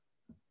 Yeah.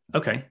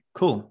 Okay,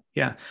 cool.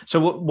 Yeah. So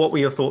what were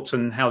your thoughts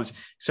on how this,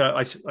 so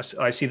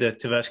I see the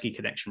Tversky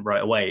connection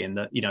right away in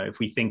that, if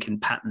we think in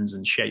patterns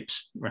and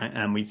shapes, right,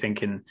 and we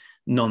think in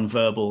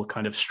non-verbal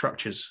kind of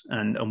structures,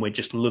 and we're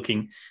just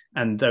looking,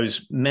 and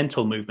those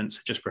mental movements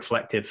are just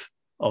reflective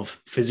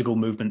of physical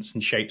movements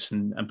and shapes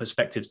and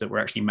perspectives that we're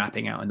actually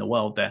mapping out in the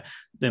world there,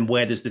 then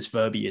where does this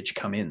verbiage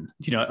come in?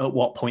 At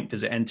what point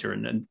does it enter?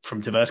 And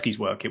from Tversky's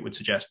work, it would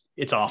suggest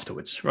it's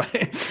afterwards,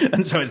 right?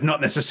 And so it's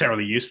not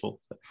necessarily useful.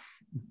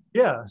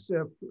 Yeah,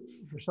 so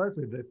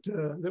precisely that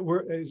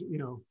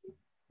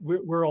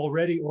we're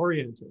already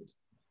oriented.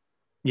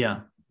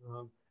 Yeah.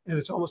 And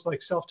it's almost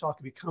like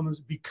self-talk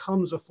becomes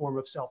a form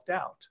of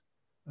self-doubt.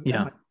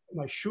 Yeah. Am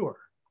I sure?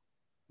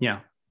 Yeah.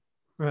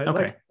 Right.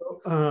 Okay. Like,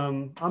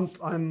 I'm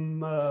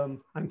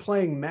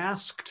playing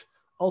masked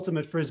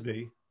ultimate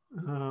frisbee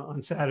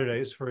on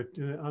Saturdays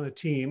on a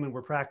team, and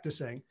we're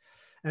practicing.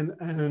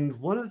 And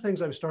one of the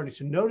things I'm starting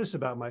to notice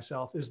about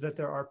myself is that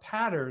there are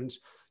patterns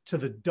to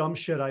the dumb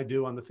shit I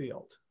do on the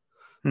field.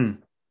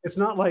 It's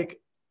not like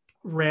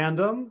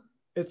random.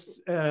 It's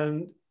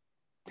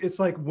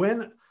like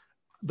when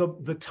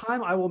the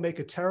time I will make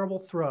a terrible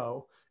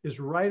throw is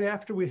right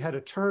after we had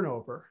a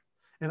turnover,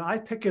 and I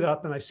pick it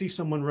up and I see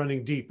someone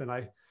running deep, and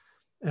I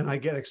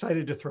get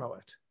excited to throw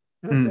it.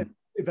 And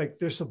like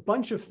there's a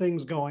bunch of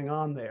things going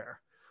on there.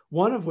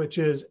 One of which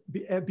is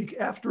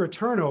after a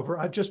turnover,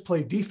 I've just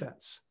played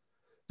defense.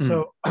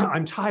 So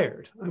I'm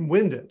tired, I'm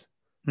winded.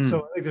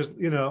 So I think there's,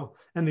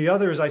 and the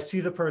other is I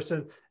see the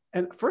person,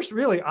 and first,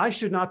 really, I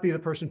should not be the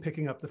person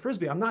picking up the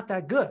frisbee. I'm not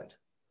that good.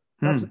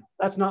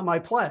 That's not my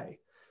play.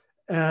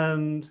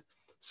 And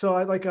so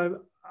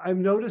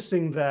I'm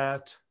noticing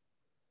that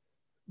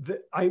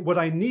what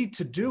I need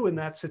to do in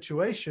that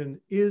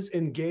situation is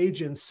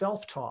engage in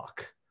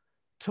self-talk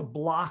to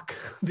block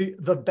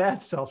the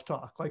bad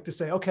self-talk, like to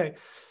say, okay,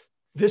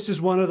 this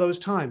is one of those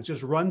times,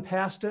 just run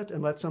past it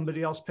and let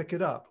somebody else pick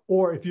it up.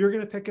 Or if you're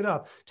going to pick it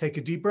up, take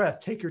a deep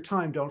breath, take your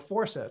time, don't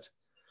force it.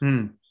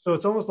 So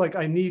it's almost like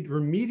I need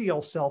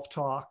remedial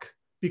self-talk,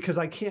 because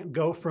I can't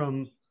go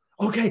from,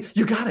 okay,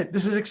 you got it,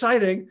 this is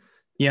exciting.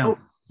 Yeah.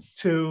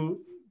 To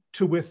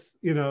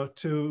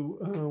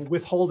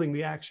withholding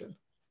the action.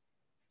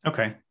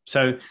 Okay.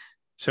 So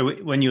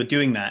when you're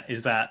doing that,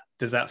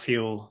 does that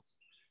feel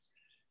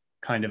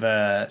kind of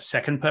a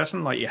second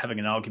person, like you're having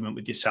an argument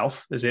with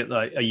yourself? Is it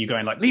like, are you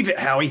going like, leave it,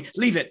 Howie,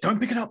 leave it, don't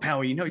pick it up,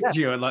 Howie,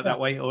 that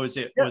way? Or is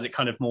it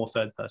kind of more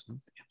third person?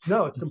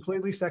 No, it's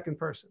completely second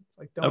person. It's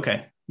like,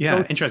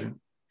 Interesting.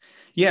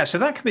 Yeah, so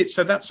that could be,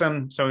 so that's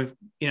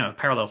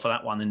parallel for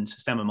that one in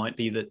Systema might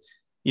be that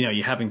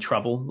you're having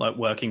trouble, like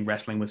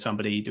wrestling with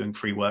somebody, doing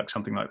free work,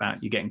 something like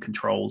that. You're getting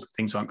controlled,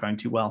 things aren't going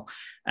too well.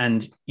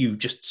 And you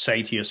just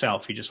say to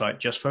yourself, you're just like,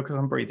 just focus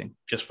on breathing,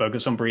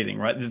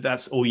 right?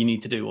 That's all you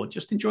need to do. Or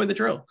just enjoy the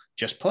drill,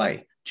 just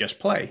play,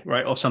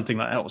 right? Or something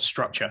like that, or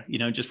structure,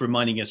 just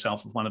reminding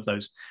yourself of one of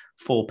those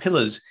 4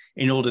 pillars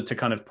in order to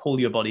kind of pull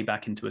your body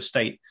back into a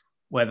state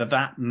whether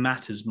that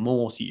matters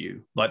more to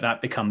you, like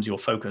that becomes your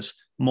focus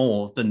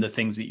more than the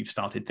things that you've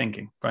started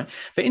thinking, right?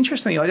 But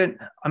interestingly,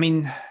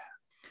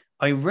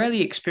 I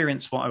rarely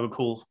experience what I would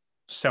call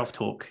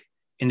self-talk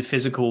in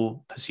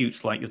physical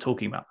pursuits like you're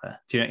talking about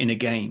there. In a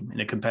game, in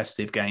a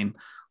competitive game,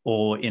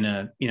 or in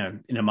a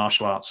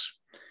martial arts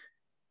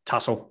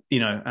tussle,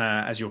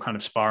 as you're kind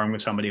of sparring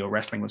with somebody or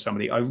wrestling with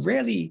somebody. I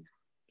rarely,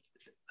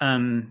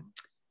 and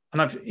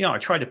I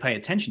try to pay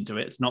attention to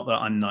it. It's not that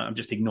I'm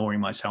just ignoring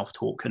my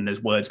self-talk and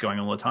there's words going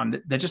on all the time.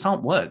 There just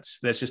aren't words.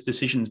 There's just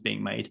decisions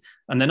being made,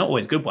 and they're not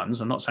always good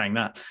ones. I'm not saying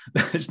that.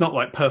 It's not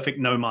like perfect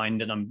no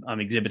mind and I'm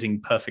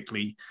exhibiting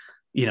perfectly,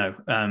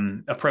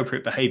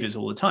 appropriate behaviors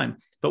all the time.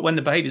 But when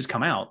the behaviors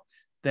come out,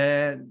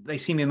 they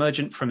seem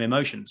emergent from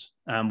emotions,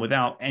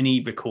 without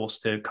any recourse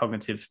to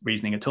cognitive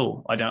reasoning at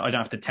all. I don't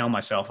have to tell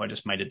myself I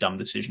just made a dumb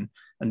decision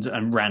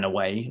and ran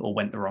away or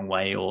went the wrong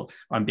way, or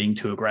I'm being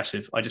too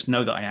aggressive. I just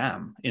know that I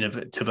am, in a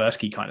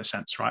Tversky kind of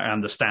sense, right? I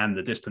understand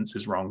the distance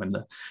is wrong and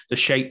the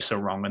shapes are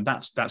wrong, and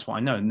that's what I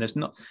know. And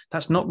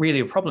that's not really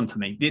a problem for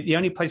me. The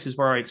only places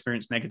where I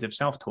experience negative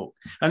self-talk,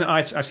 and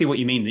I see what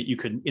you mean, that you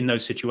could, in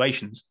those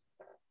situations,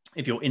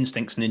 if your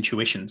instincts and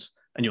intuitions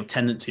and your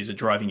tendencies are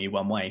driving you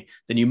one way,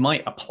 then you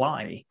might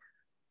apply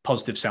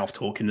positive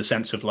self-talk in the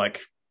sense of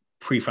like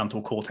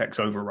prefrontal cortex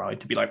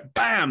override to be like,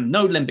 bam,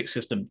 no limbic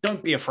system,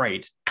 don't be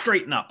afraid,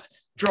 straighten up,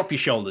 drop your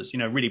shoulders,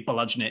 really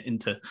bludgeon it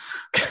into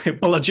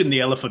bludgeon the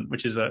elephant,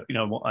 which is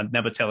what I'd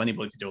never tell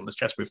anybody to do on this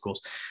chess proof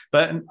course.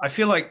 But I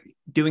feel like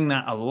doing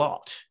that a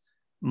lot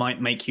might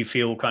make you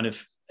feel kind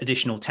of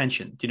additional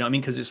tension. Do you know what I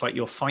mean? Because it's like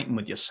you're fighting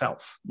with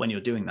yourself when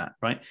you're doing that,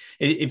 right?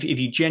 If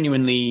you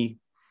genuinely,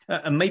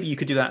 and maybe you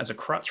could do that as a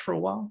crutch for a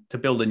while to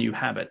build a new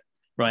habit,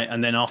 right?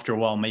 And then after a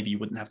while, maybe you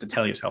wouldn't have to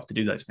tell yourself to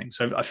do those things.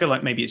 So I feel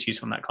like maybe it's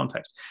useful in that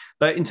context.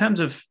 But in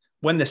terms of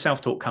when the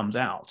self-talk comes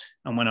out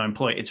and when I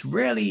employ it, it's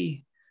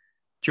rarely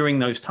during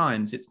those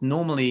times. It's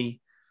normally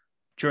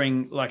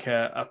during like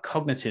a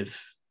cognitive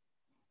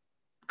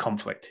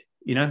conflict,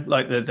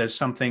 like there's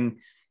something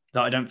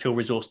that I don't feel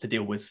resourced to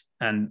deal with.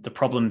 And the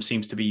problem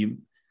seems to be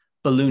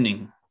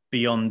ballooning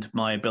beyond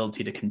my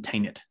ability to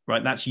contain it,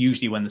 right? That's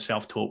usually when the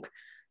self-talk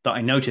that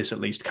I notice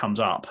at least comes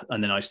up,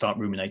 and then I start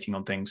ruminating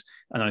on things,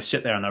 and I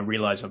sit there and I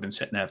realize I've been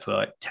sitting there for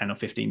like 10 or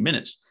 15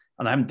 minutes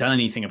and I haven't done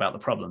anything about the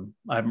problem.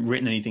 I haven't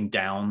written anything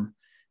down.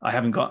 I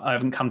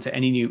haven't come to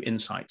any new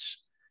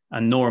insights,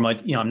 and nor am I,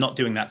 I'm not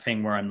doing that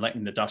thing where I'm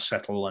letting the dust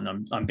settle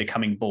and I'm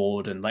becoming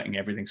bored and letting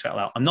everything settle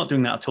out. I'm not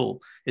doing that at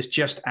all. It's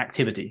just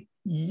activity,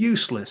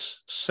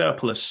 useless,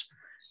 surplus,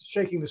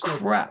 shaking the snow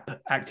crap globe.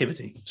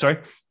 Activity. Sorry?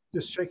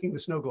 Just shaking the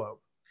snow globe.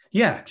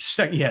 Yeah,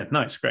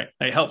 nice, great.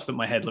 It helps that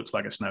my head looks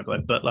like a snow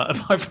globe, but like,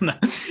 apart from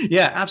that,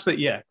 yeah,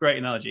 absolutely, yeah, great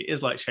analogy. It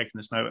is like shaking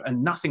the snow,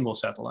 and nothing will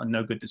settle, and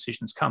no good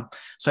decisions come.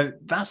 So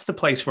that's the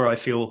place where I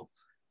feel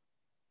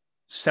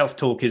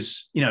self-talk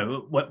is,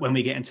 when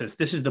we get into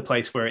this is the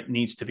place where it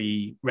needs to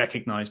be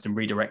recognized and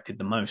redirected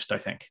the most, I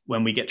think,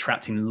 when we get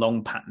trapped in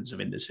long patterns of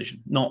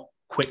indecision, not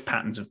quick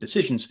patterns of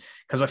decisions,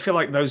 because I feel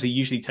like those are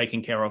usually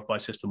taken care of by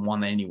system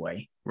one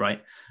anyway,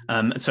 right?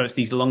 So it's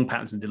these long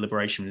patterns and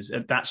deliberations.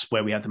 That's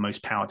where we have the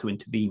most power to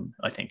intervene,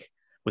 I think,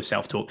 with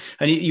self-talk.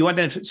 And you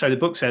identify, so the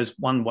book says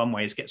one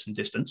way is get some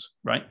distance,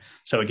 right?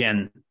 So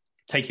again,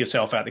 take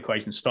yourself out of the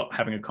equation, stop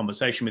having a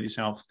conversation with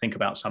yourself, think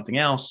about something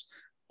else,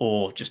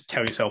 or just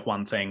tell yourself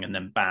one thing and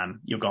then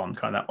bam, you're gone,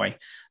 kind of that way.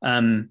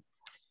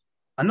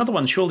 Another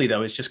one, surely,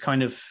 though, is just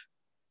kind of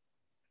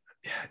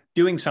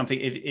doing something,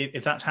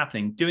 if that's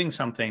happening, doing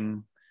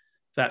something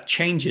that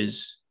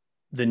changes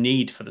the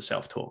need for the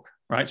self-talk,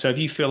 right? So if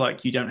you feel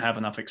like you don't have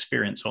enough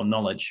experience or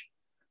knowledge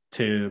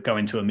to go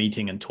into a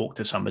meeting and talk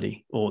to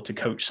somebody or to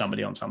coach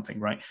somebody on something,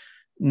 right?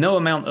 No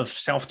amount of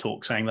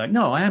self-talk saying like,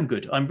 no, I am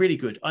good, I'm really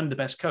good, I'm the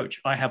best coach,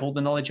 I have all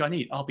the knowledge I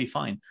need, I'll be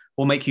fine,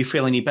 will make you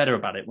feel any better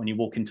about it when you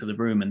walk into the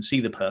room and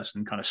see the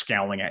person kind of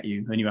scowling at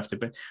you and you have to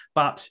be,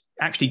 but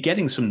actually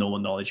getting some normal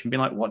knowledge and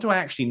being like, what do I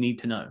actually need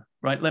to know,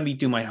 right? Let me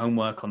do my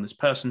homework on this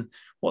person.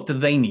 What do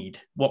they need?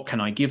 What can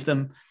I give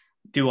them?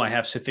 Do I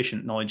have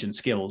sufficient knowledge and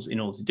skills in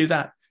order to do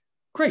that?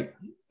 Great.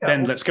 Yeah,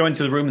 then let's go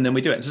into the room and then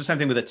we do it. It's the same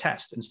thing with a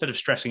test. Instead of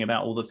stressing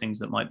about all the things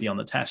that might be on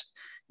the test,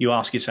 you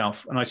ask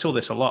yourself, and I saw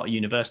this a lot at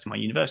university, my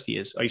university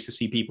years, I used to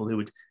see people who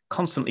would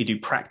constantly do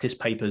practice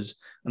papers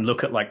and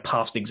look at like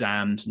past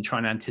exams and try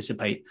and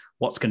anticipate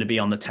what's going to be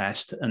on the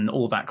test and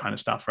all that kind of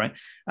stuff, right?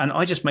 And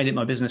I just made it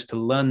my business to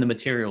learn the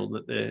material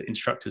that the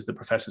instructors, the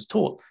professors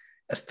taught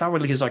as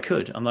thoroughly as I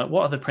could. I'm like,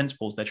 what are the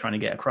principles they're trying to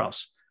get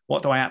across?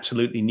 What do I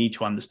absolutely need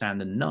to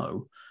understand and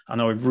know?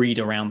 And I would read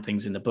around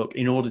things in the book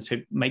in order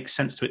to make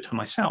sense to it for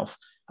myself.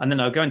 And then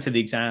I'll go into the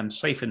exam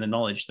safe in the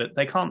knowledge that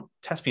they can't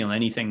test me on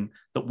anything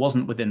that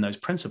wasn't within those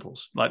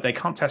principles. Like they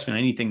can't test me on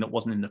anything that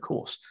wasn't in the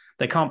course.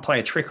 They can't play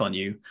a trick on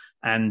you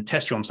and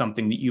test you on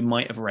something that you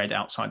might have read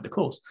outside the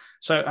course.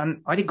 So,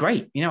 and I did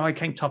great. I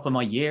came top of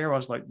my year. I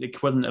was like the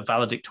equivalent of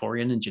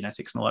valedictorian in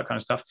genetics and all that kind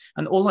of stuff.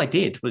 And all I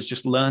did was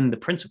just learn the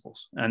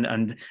principles,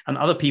 and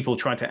other people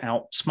tried to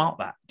outsmart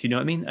that. Do you know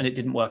what I mean? And it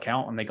didn't work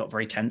out, and they got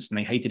very tense and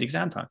they hated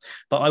exam time.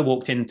 But I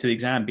walked into the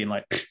exam being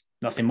like,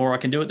 nothing more I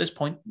can do at this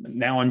point.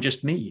 Now I'm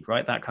just me,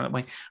 right? That kind of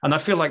way. And I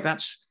feel like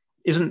that's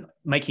isn't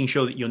making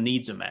sure that your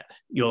needs are met,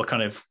 your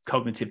kind of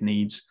cognitive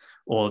needs,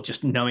 or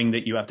just knowing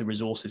that you have the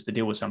resources to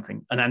deal with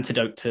something, an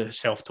antidote to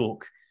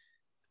self-talk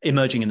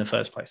emerging in the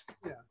first place.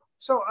 Yeah.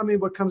 So, I mean,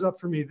 what comes up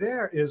for me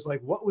there is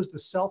like, what was the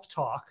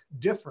self-talk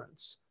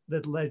difference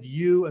that led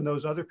you and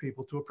those other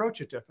people to approach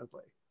it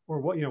differently? Or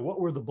what, you know, what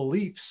were the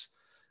beliefs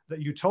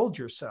that you told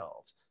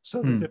yourselves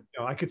so that, you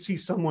know, I could see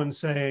someone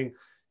saying,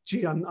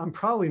 gee, I'm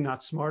probably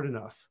not smart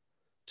enough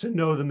to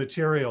know the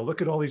material.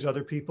 Look at all these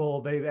other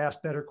people. They've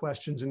asked better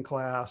questions in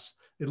class.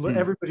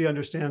 Everybody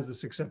understands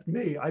this except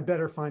me. I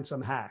better find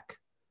some hack.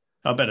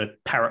 I better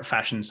parrot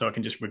fashion so I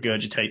can just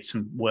regurgitate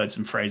some words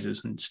and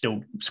phrases and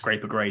still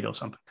scrape a grade or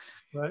something.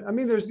 Right. I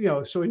mean, there's, you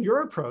know, so in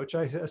your approach,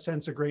 I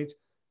sense a great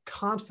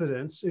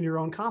confidence in your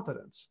own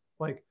competence.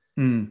 Like,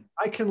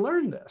 I can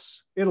learn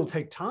this. It'll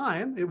take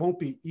time. It won't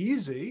be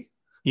easy.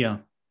 Yeah.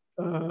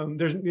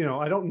 There's, you know,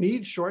 I don't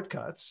need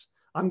shortcuts.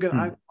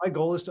 My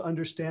goal is to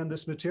understand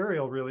this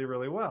material really,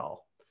 really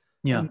well.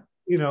 Yeah. And,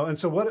 you know, and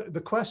so what the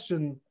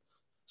question,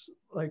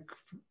 like,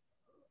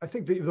 I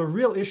think the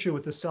real issue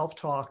with the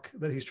self-talk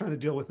that he's trying to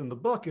deal with in the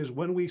book is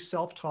when we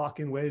self-talk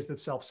in ways that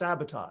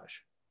self-sabotage.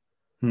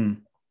 You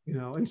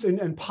know,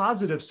 and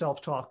positive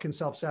self-talk can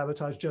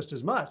self-sabotage just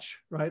as much,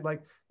 right?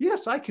 Like,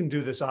 yes, I can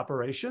do this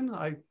operation.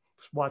 I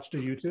watched a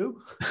YouTube.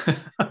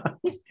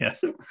 Yeah.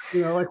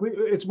 You know, like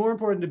it's more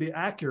important to be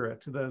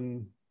accurate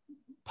than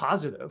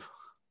positive.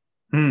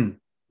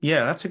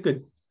 Yeah, that's a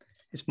good.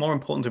 It's more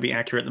important to be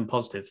accurate than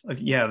positive.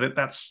 Yeah,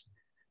 that's.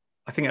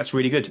 I think that's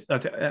really good.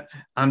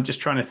 I'm just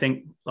trying to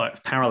think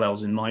like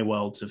parallels in my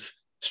worlds of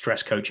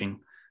stress coaching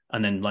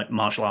and then like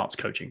martial arts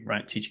coaching,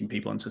 right? Teaching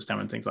people in system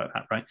and things like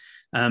that, right?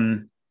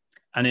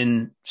 And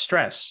in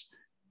stress,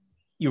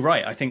 you're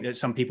right. I think that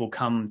some people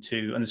come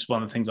to, and this is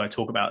one of the things I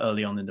talk about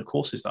early on in the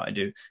courses that I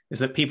do, is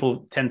that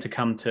people tend to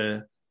come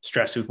to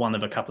stress with one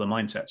of a couple of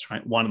mindsets,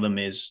 right? One of them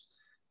is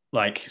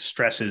like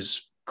stress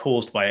is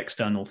caused by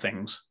external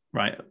things,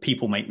 right?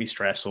 People make me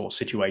stress, or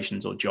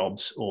situations or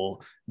jobs, or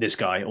this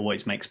guy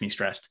always makes me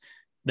stressed.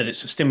 That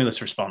it's a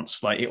stimulus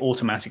response, like it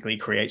automatically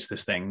creates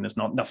this thing. There's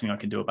nothing I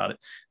can do about it.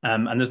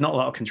 And there's not a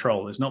lot of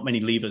control. There's not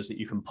many levers that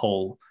you can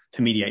pull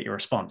to mediate your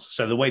response.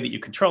 So the way that you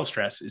control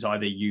stress is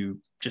either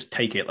you just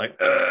take it like,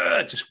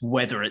 just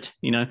weather it,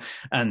 you know,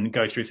 and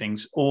go through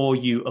things, or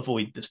you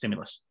avoid the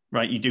stimulus,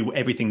 right? You do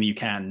everything that you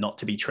can not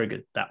to be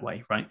triggered that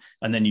way, right?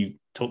 And then you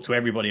talk to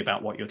everybody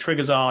about what your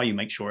triggers are. You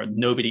make sure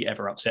nobody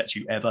ever upsets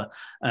you ever.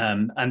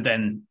 And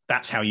then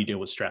that's how you deal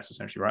with stress,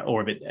 essentially, right?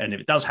 Or if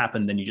it does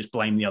happen, then you just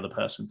blame the other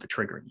person for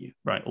triggering you,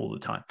 right? All the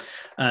time.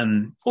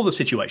 All the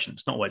situations,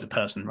 it's not always a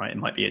person, right? It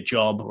might be a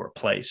job or a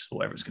place or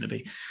whatever it's going to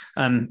be.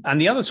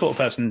 And the other sort of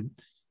person,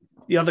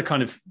 the other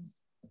kind of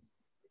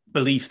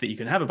belief that you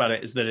can have about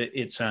it is that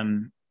it's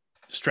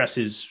stress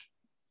is,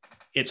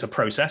 it's a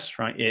process,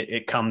 right?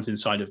 It comes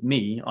inside of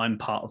me. I'm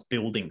part of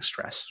building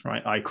stress,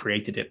 right? I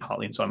created it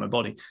partly inside my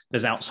body.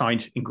 There's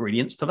outside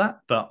ingredients to that,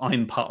 but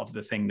I'm part of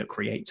the thing that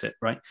creates it,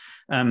 right?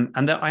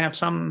 And that I have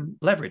some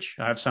leverage.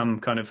 I have some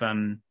kind of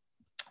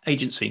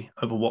agency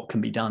over what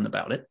can be done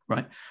about it,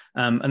 right?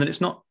 And that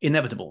it's not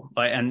inevitable,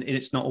 right? And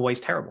it's not always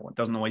terrible. It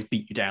doesn't always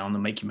beat you down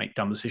and make you make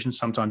dumb decisions.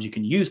 Sometimes you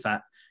can use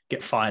that,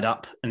 get fired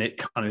up, and it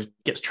kind of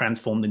gets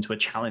transformed into a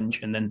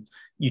challenge, and then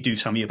you do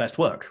some of your best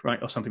work,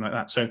 right? Or something like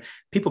that. So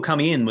people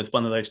coming in with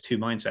one of those two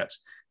mindsets,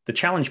 the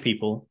challenge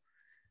people,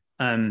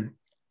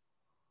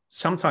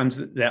 sometimes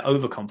they're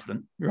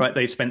overconfident, right?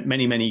 They spent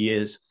many, many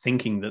years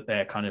thinking that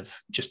they're kind of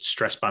just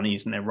stress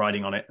bunnies and they're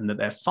riding on it and that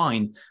they're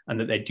fine and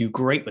that they do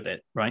great with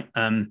it, right?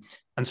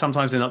 And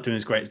sometimes they're not doing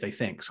as great as they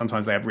think.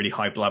 Sometimes they have really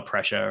high blood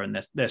pressure and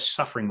they're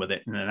suffering with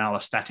it in an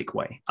allostatic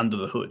way under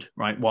the hood,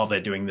 right? While they're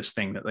doing this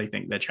thing that they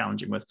think they're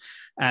challenging with.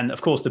 And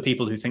of course, the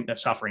people who think they're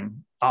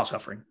suffering are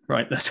suffering,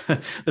 right? That's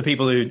the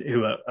people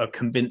who are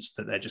convinced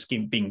that they're just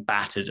being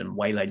battered and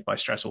waylaid by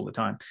stress all the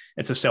time.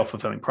 It's a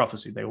self-fulfilling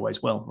prophecy. They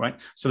always will, right?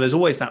 So there's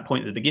always that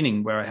point at the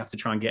beginning where I have to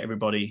try and get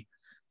everybody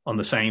on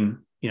the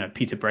same,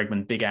 Peter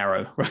Bregman, big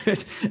arrow,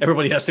 right?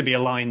 Everybody has to be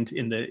aligned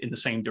in the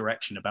same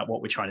direction about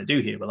what we're trying to do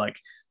here. We're like,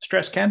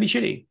 stress can be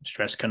shitty.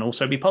 Stress can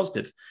also be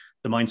positive.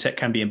 The mindset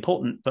can be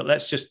important, but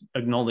let's just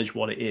acknowledge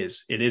what it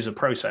is. It is a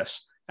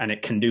process, and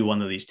it can do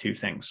one of these two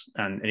things,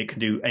 and it can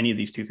do any of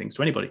these two things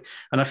to anybody.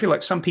 And I feel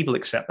like some people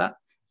accept that,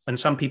 and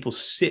some people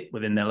sit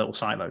within their little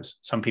silos.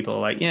 Some people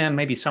are like, yeah,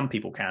 maybe some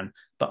people can,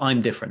 but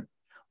I'm different.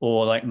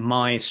 Or like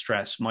my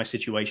stress, my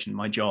situation,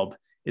 my job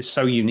is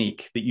so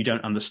unique that you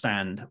don't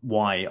understand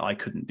why I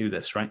couldn't do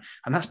this, right?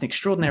 And that's an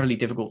extraordinarily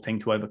difficult thing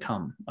to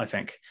overcome, I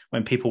think,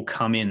 when people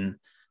come in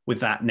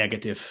with that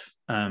negative,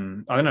 I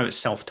don't know, it's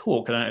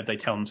self-talk. I don't know if they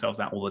tell themselves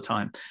that all the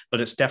time,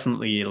 but it's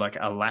definitely like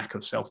a lack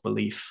of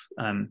self-belief,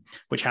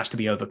 which has to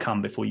be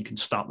overcome before you can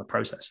start the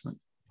process.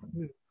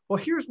 Well,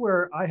 here's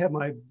where I have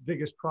my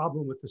biggest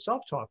problem with the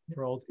self-talk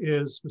world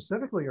is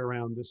specifically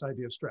around this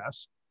idea of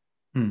stress,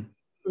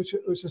 which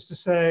is to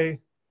say,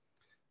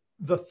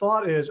 the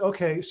thought is,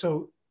 okay,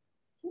 so,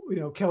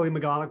 Kelly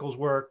McGonigal's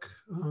work,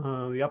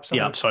 the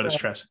upside of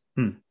stress.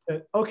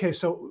 that, okay,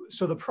 so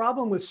the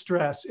problem with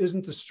stress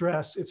isn't the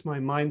stress, it's my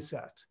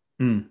mindset.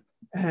 Mm.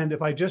 And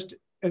if I just,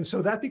 and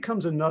so that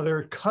becomes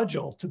another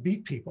cudgel to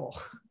beat people.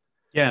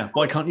 Yeah.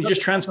 Why can't you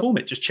just transform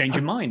it? Just change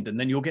your mind and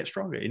then you'll get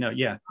stronger. You know,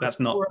 yeah, that's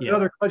not or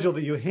another cudgel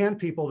that you hand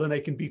people, then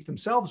they can beat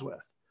themselves with.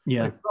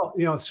 Yeah. Like, oh,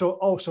 you know,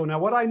 so now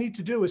what I need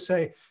to do is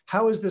say,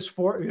 how is this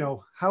for, you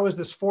know, how is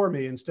this for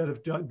me instead of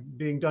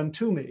being done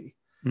to me?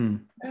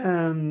 Mm.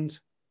 And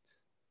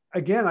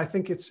again, I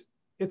think it's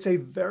a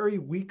very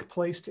weak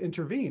place to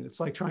intervene. It's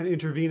like trying to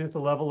intervene at the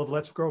level of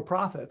let's grow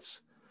profits,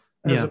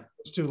 as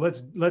opposed to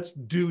let's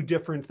do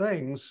different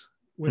things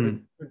with a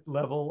different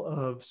level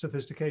of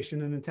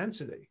sophistication and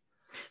intensity.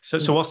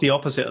 So what's the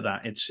opposite of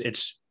that?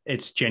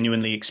 It's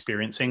genuinely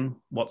experiencing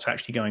what's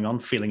actually going on,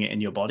 feeling it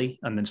in your body,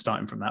 and then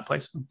starting from that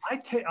place.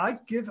 I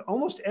give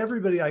almost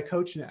everybody I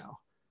coach now,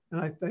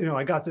 and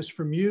I got this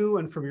from you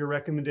and from your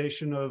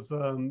recommendation of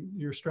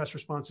Your Stress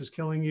Response is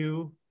Killing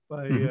You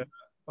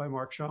by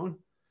Mark Schoen.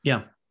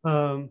 Yeah.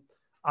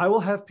 I will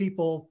have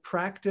people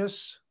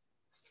practice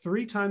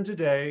 3 times a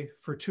day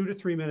for 2 to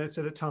 3 minutes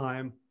at a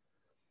time,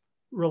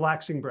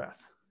 relaxing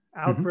breath,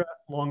 out breath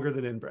longer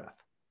than in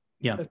breath.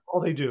 Yeah. That's all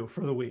they do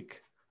for the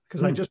week,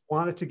 because I just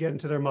want it to get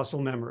into their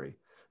muscle memory.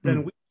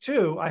 Then week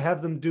 2, I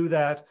have them do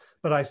that,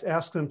 but I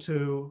ask them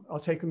I'll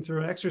take them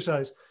through an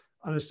exercise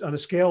on a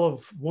scale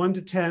of 1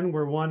 to 10,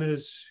 where 1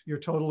 is you're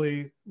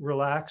totally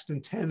relaxed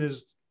and 10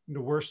 is the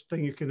worst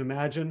thing you can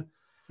imagine.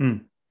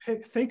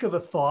 Think of a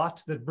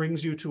thought that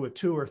brings you to a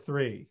 2 or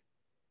 3.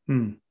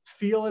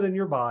 Feel it in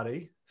your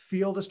body,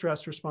 feel the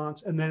stress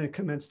response, and then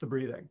commence the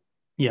breathing.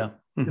 Yeah.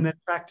 And then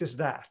practice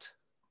that.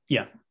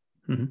 Yeah.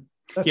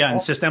 Yeah, in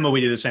Systema, we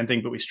do the same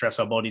thing, but we stress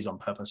our bodies on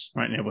purpose,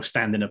 right? We'll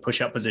stand in a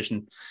push-up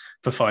position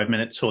for 5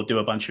 minutes or do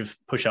a bunch of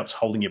push-ups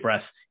holding your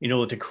breath in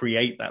order to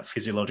create that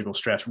physiological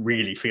stress,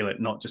 really feel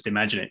it, not just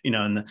imagine it, you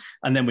know,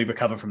 and then we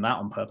recover from that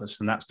on purpose.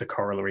 And that's the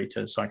corollary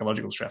to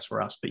psychological stress for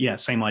us. But yeah,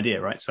 same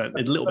idea, right? So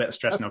a little bit of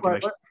stress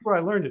inoculation. That's where I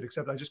learned it,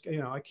 except I just, you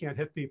know, I can't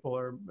hit people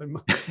or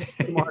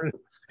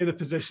in a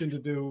position to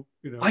do,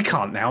 you know. I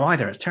can't now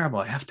either. It's terrible.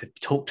 I have to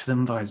talk to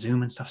them via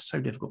Zoom and stuff. It's so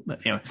difficult. But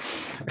anyway.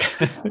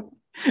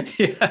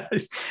 Yeah,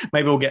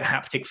 maybe we'll get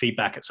haptic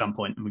feedback at some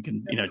point and we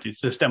can, you know, do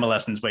Systema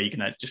lessons where you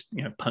can just,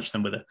 you know, punch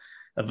them with a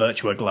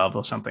Virtua glove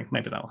or something.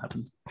 Maybe that'll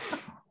happen.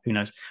 Who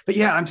knows? But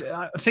yeah, I'm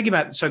thinking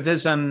about, so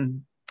there's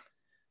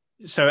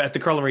so as the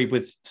corollary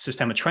with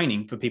Systema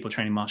training for people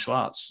training martial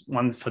arts,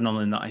 one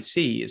phenomenon that I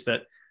see is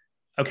that,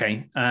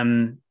 okay,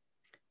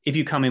 if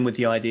you come in with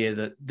the idea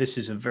that this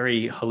is a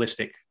very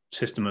holistic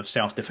system of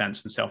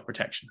self-defense and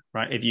self-protection,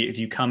 right? If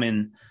you come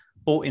in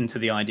bought into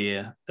the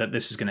idea that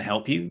this is going to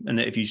help you, and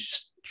that if you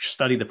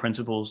study the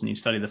principles and you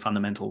study the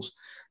fundamentals,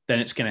 then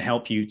it's going to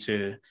help you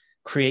to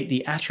create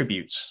the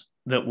attributes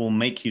that will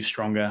make you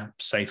stronger,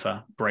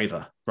 safer,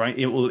 braver, right?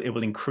 It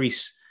will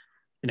increase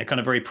in a kind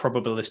of very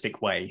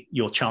probabilistic way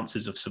your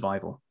chances of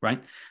survival,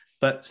 right?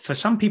 But for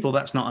some people,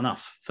 that's not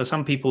enough. For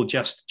some people,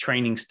 just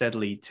training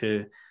steadily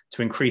to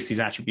increase these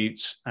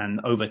attributes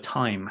and over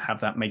time have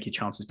that make your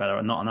chances better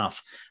are not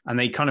enough. And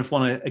they kind of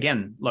want to,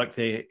 again, like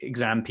the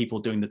exam people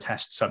doing the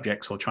test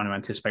subjects or trying to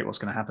anticipate what's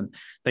going to happen.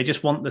 They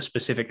just want the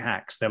specific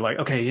hacks. They're like,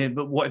 okay, yeah,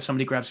 but what if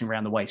somebody grabs me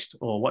around the waist?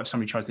 Or what if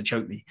somebody tries to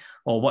choke me?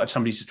 Or what if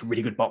somebody's just a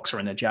really good boxer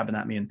and they're jabbing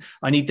at me? And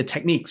I need the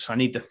techniques. I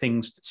need the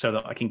things so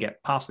that I can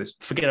get past this.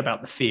 Forget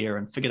about the fear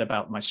and forget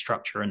about my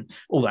structure and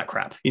all that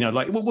crap. You know,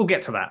 like we'll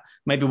get to that.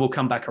 Maybe we'll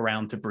come back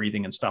around to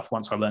breathing and stuff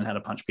once I learn how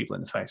to punch people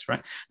in the face,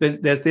 right?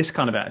 There's this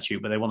kind of attitude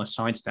where they want to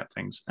sidestep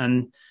things,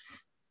 and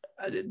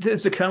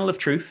there's a kernel of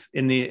truth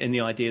in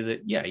the idea that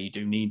yeah, you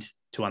do need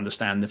to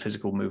understand the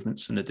physical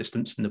movements and the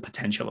distance and the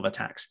potential of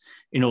attacks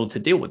in order to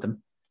deal with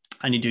them,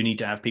 and you do need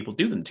to have people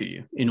do them to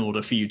you in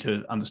order for you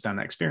to understand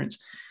that experience.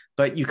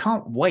 But you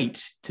can't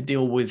wait to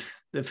deal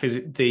with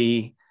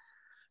the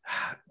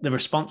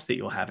response that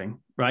you're having,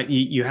 right?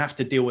 You have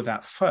to deal with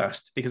that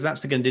first, because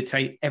that's going to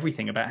dictate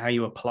everything about how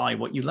you apply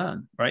what you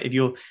learn, right? If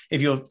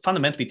you're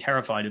fundamentally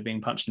terrified of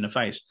being punched in the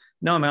face,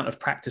 no amount of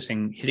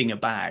practicing hitting a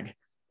bag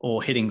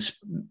or hitting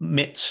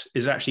mitts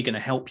is actually going to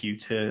help you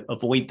to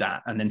avoid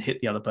that and then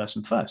hit the other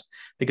person first,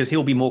 because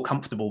he'll be more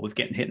comfortable with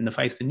getting hit in the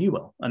face than you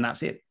will, and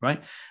that's it,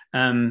 right?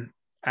 And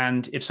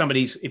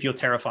if you're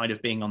terrified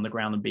of being on the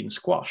ground and being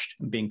squashed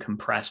and being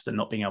compressed and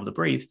not being able to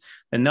breathe,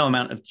 then no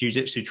amount of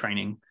jiu-jitsu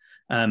training,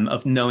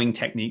 of knowing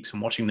techniques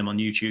and watching them on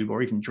YouTube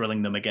or even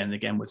drilling them again and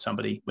again with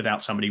somebody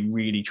without somebody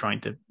really trying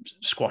to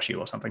squash you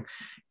or something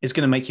is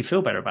going to make you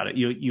feel better about it.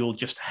 You'll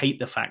just hate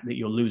the fact that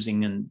you're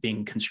losing and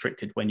being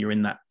constricted when you're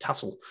in that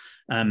tussle.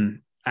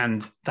 And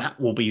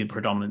that will be the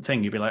predominant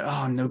thing. You'll be like,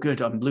 oh, I'm no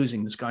good. I'm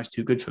losing. This guy's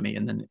too good for me.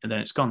 And then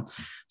it's gone.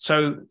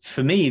 So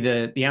for me,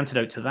 the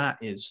antidote to that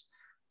is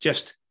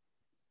just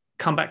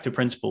come back to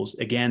principles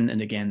again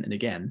and again and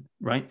again,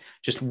 right?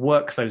 Just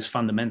work those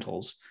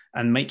fundamentals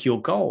and make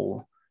your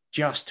goal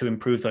just to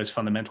improve those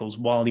fundamentals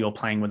while you're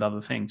playing with other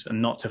things,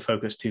 and not to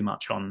focus too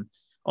much on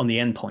the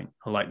end point.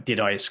 Like, did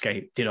I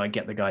escape? Did I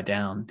get the guy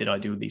down? Did I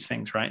do these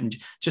things, right? And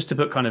just to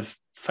put kind of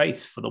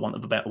faith, for the want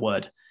of a better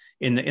word,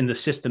 in the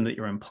system that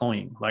you're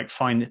employing. Like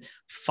find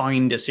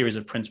a series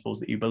of principles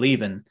that you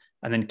believe in,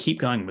 and then keep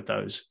going with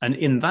those. And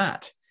in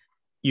that,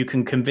 you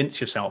can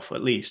convince yourself,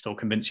 at least, or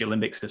convince your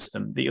limbic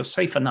system that you're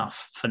safe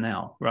enough for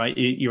now, right?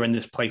 You're in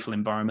this playful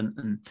environment,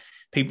 and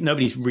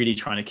nobody's really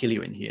trying to kill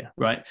you in here,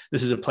 right?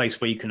 This is a place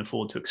where you can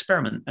afford to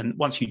experiment. And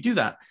once you do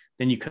that,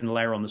 then you can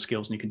layer on the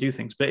skills and you can do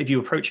things. But if you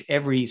approach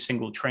every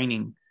single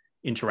training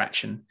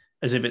interaction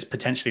as if it's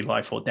potentially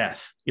life or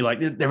death, you're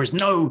like, there is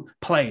no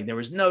play, there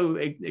is no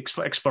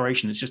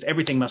exploration. It's just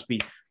everything must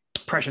be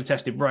pressure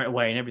tested right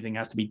away, and everything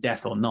has to be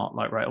death or not,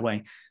 like right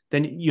away.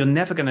 Then you're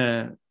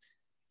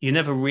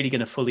never really going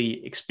to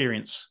fully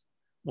experience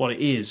what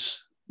it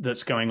is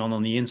that's going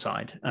on the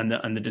inside,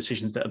 and the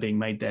decisions that are being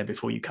made there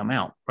before you come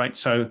out, right?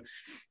 So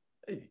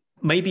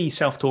maybe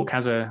self-talk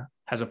has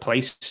a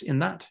place in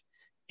that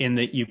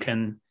you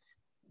can,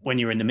 when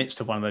you're in the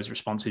midst of one of those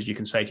responses, you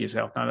can say to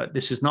yourself, no,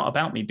 this is not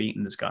about me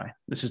beating this guy.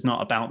 This is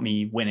not about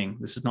me winning.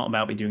 This is not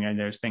about me doing any of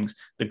those things.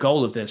 The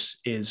goal of this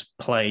is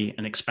play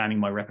and expanding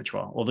my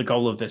repertoire, or the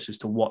goal of this is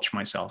to watch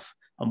myself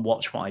and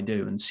watch what I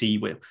do and see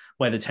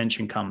where the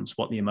tension comes,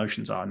 what the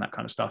emotions are, and that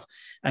kind of stuff.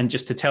 And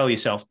just to tell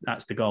yourself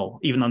that's the goal,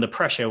 even under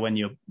pressure when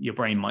your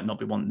brain might not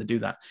be wanting to do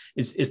that.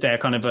 Is there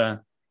kind of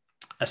a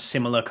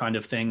similar kind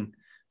of thing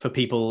for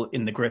people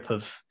in the grip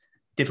of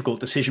difficult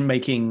decision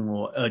making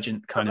or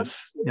urgent kind of,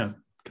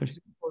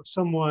 or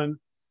someone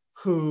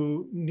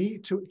who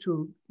need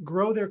to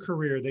grow their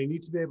career, they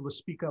need to be able to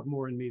speak up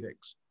more in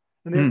meetings,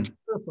 and they're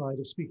terrified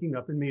of speaking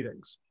up in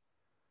meetings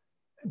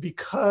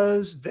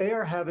because they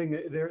are having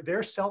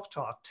their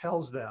self-talk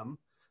tells them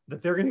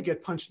that they're going to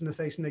get punched in the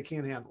face and they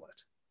can't handle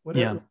it.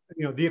 Whatever,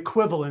 the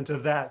equivalent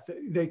of that,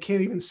 they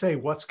can't even say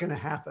what's going to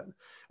happen.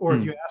 Or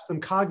if you ask them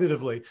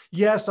cognitively,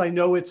 yes, I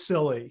know it's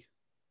silly.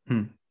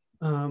 So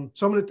I'm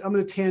going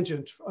to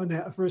tangent on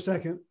that for a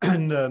second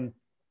and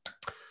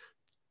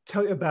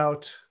tell you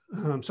about.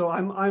 So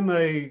I'm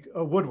a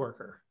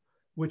woodworker,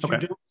 which you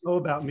don't know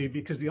about me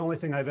because the only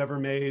thing I've ever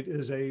made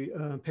is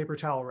a paper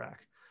towel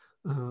rack.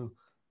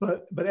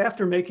 But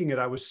after making it,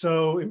 I was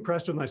so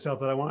impressed with myself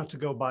that I wanted to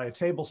go buy a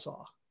table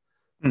saw.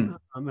 And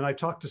I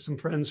talked to some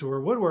friends who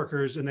were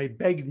woodworkers, and they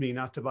begged me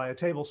not to buy a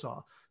table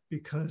saw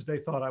because they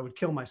thought I would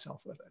kill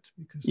myself with it,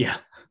 because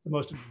it's the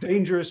most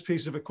dangerous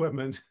piece of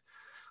equipment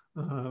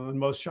in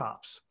most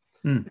shops.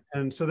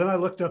 And so then I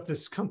looked up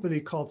this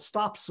company called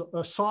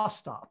Saw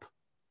Stop.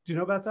 Do you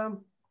know about them?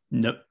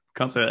 Nope,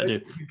 can't say that,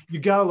 dude. You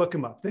got to look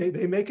them up.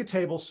 They make a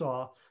table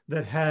saw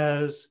that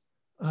has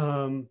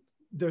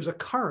there's a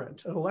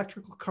current, an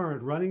electrical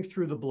current running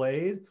through the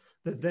blade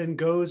that then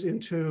goes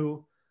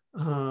into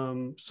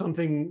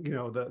something,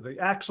 the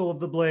axle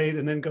of the blade,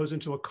 and then goes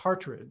into a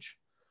cartridge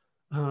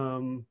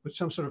with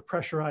some sort of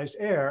pressurized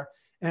air.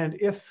 And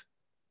if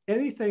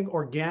anything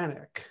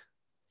organic,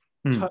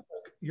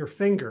 your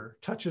finger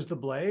touches the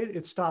blade,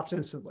 it stops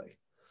instantly.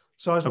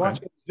 So I was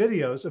watching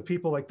videos of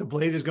people, like the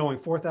blade is going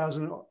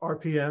 4,000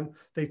 RPM.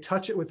 They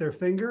touch it with their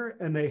finger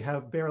and they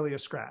have barely a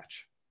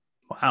scratch.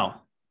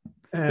 Wow.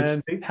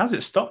 And how's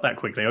it stop that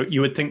quickly?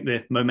 You would think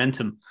the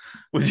momentum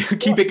would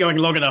keep it going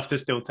long enough to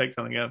still take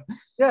something out.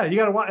 Yeah, you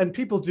got to watch. And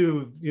people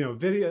do,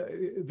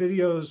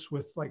 videos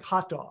with like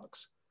hot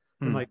dogs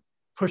and like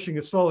pushing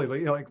it slowly,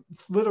 like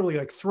literally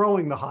like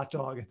throwing the hot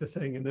dog at the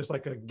thing, and there's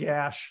like a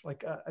gash,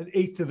 like an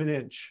eighth of an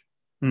inch.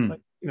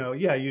 Like,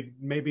 you'd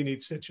maybe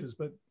need stitches,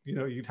 but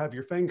you'd have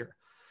your finger.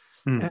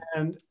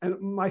 And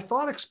my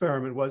thought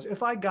experiment was,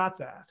 if I got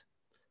that.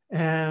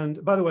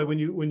 And by the way, when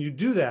you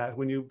do that,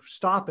 when you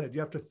stop it,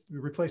 you have to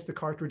replace the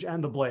cartridge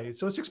and the blade.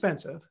 So it's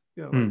expensive,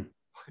 like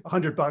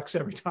 $100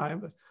 every time.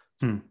 But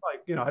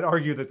I'd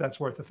argue that that's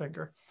worth a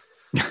finger.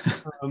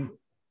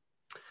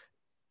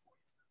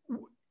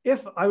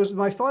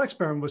 My thought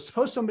experiment was,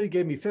 suppose somebody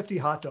gave me 50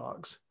 hot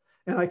dogs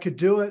and I could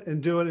do it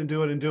and do it and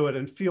do it and do it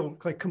and feel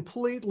like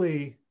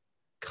completely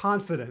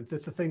confident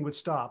that the thing would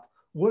stop.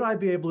 Would I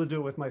be able to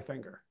do it with my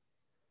finger?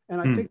 And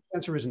I think the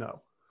answer is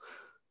no.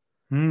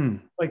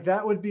 Like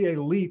that would be a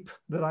leap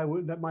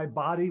that my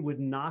body would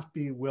not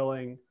be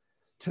willing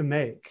to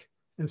make.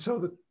 And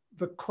so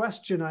the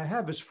question I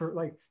have is for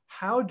like,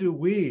 how do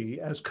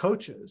we as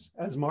coaches,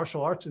 as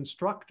martial arts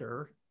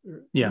instructor,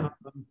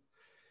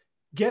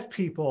 get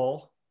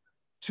people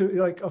to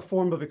like a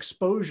form of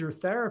exposure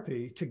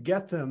therapy to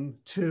get them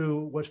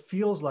to what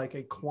feels like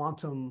a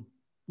quantum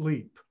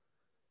leap,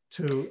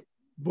 to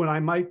when I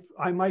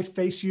might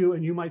face you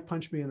and you might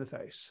punch me in the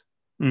face.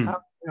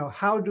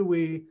 How do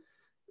we?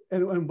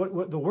 And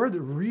what the word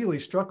that really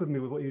struck with me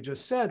with what you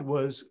just said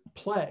was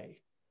play.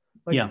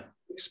 Like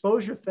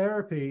exposure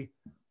therapy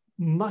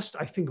must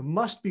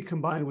be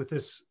combined with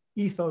this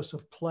ethos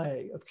of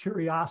play, of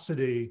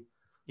curiosity,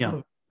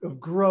 of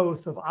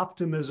growth, of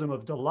optimism,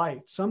 of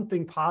delight,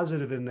 something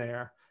positive in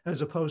there,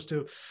 as opposed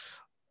to,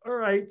 all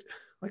right,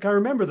 like I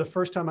remember the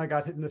first time I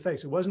got hit in the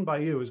face, it wasn't by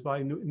you, it was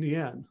by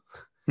Nien.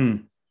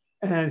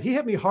 And he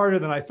hit me harder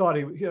than I thought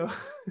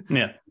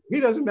he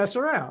doesn't mess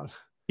around.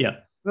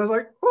 And I was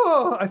like,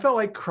 oh, I felt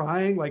like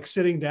crying, like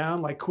sitting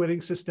down, like quitting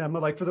Sistema,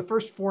 like for the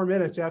first 4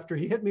 minutes after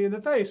he hit me in the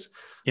face.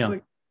 I was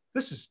like,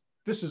 this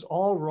this is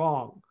all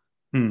wrong.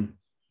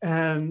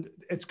 And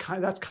that's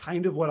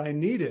kind of what I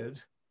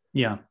needed.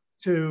 Yeah.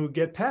 To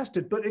get past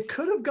it, but it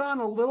could have gone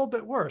a little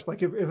bit worse.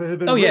 Like if it had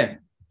been,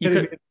 you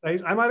could,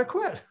 I might have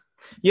quit.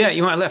 Yeah,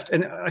 you might have left.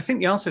 And I think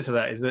the answer to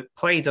that is that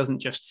play doesn't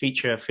just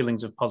feature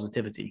feelings of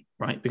positivity,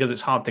 right? Because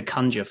it's hard to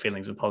conjure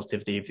feelings of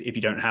positivity if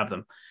you don't have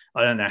them.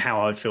 I don't know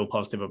how I'd feel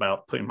positive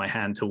about putting my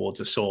hand towards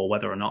a saw,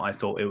 whether or not I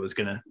thought it was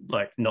going to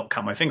like not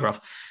cut my finger off.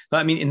 But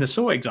I mean, in the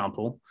saw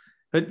example,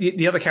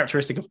 the other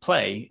characteristic of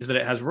play is that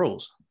it has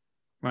rules,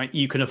 right?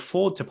 You can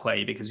afford to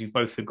play because you've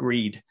both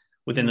agreed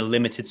within a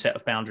limited set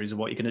of boundaries of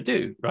what you're going to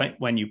do, right?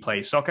 When you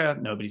play soccer,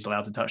 nobody's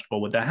allowed to touch the ball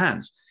with their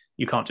hands.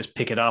 You can't just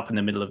pick it up in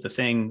the middle of the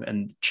thing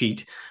and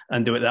cheat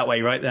and do it that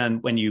way, right? Then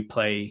when you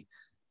play,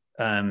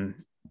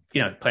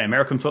 play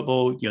American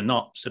football, you're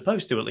not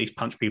supposed to at least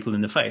punch people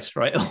in the face,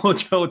 right?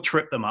 or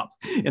trip them up.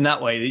 In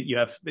that way, you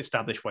have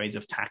established ways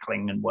of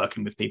tackling and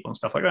working with people and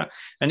stuff like that.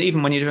 And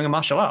even when you're doing a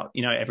martial art,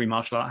 every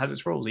martial art has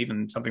its rules.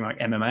 Even something like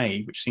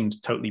MMA, which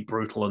seems totally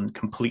brutal and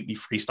completely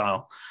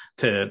freestyle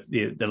to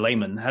the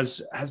layman,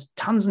 has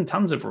tons and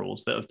tons of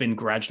rules that have been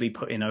gradually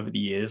put in over the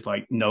years,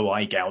 like no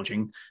eye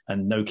gouging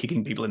and no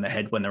kicking people in the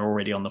head when they're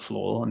already on the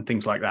floor and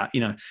things like that,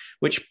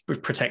 which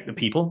protect the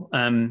people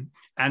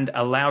and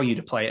allow you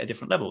to play at a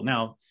different level.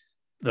 Now,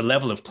 the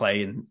level of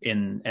play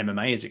in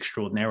MMA is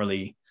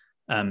extraordinarily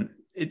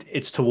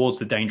it's towards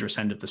the dangerous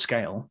end of the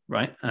scale,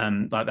 right?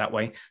 Like that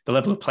way, the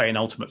level of play in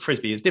ultimate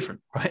frisbee is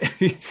different, right?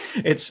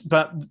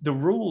 But the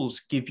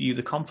rules give you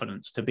the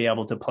confidence to be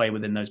able to play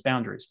within those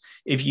boundaries.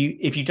 If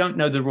you don't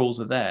know the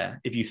rules are there,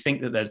 if you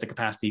think that there's the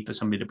capacity for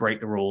somebody to break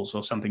the rules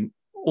or something,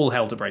 all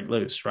hell to break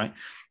loose, right?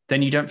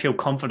 Then you don't feel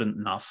confident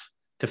enough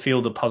to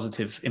feel the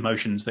positive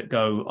emotions that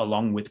go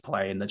along with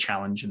play and the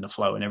challenge and the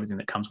flow and everything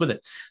that comes with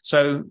it.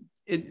 So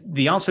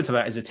the answer to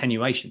that is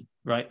attenuation,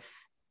 right?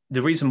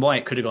 The reason why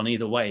it could have gone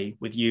either way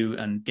with you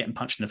and getting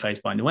punched in the face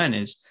by Nguyen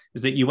is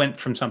that you went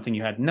from something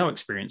you had no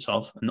experience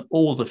of and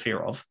all the fear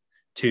of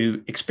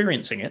to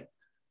experiencing it.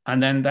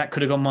 And then that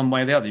could have gone one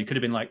way or the other. You could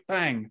have been like,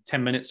 bang,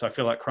 10 minutes, I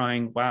feel like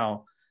crying.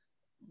 Wow.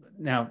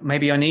 Now,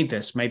 maybe I need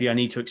this. Maybe I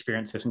need to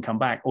experience this and come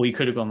back. Or you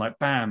could have gone like,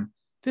 bam,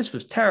 this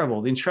was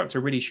terrible. The instructor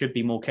really should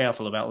be more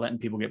careful about letting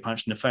people get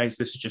punched in the face.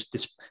 This is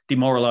just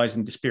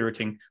demoralizing,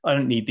 dispiriting. I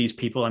don't need these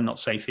people. I'm not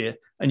safe here.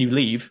 And you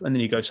leave and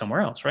then you go somewhere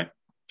else, right?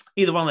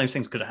 Either one of those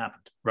things could have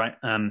happened, right?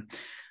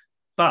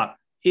 But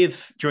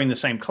if during the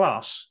same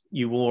class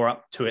you wore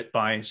up to it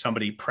by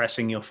somebody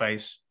pressing your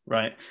face,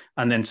 right,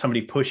 and then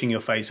somebody pushing your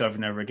face over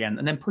and over again,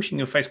 and then pushing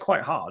your face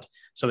quite hard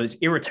so that it's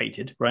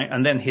irritated, right,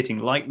 and then hitting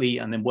lightly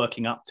and then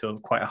working up to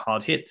quite a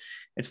hard hit,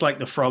 it's like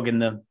the frog in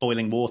the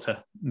boiling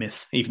water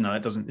myth, even though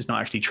it's not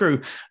actually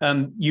true.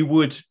 You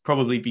would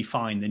probably be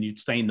fine, then you'd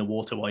stay in the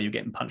water while you're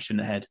getting punched in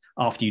the head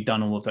after you've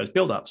done all of those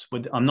build-ups.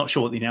 I'm not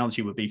sure what the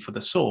analogy would be for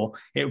the saw.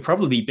 It would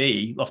probably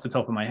be, off the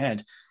top of my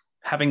head,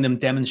 having them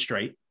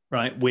demonstrate,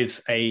 right,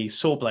 with a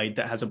saw blade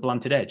that has a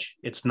blunted edge.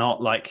 It's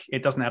not like,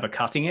 it doesn't have a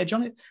cutting edge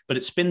on it, but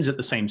it spins at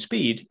the same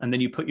speed. And then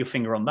you put your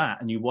finger on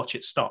that and you watch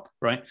it stop,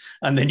 right?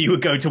 And then you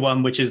would go to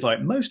one which is like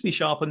mostly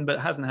sharpened, but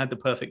hasn't had the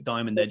perfect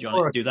diamond edge on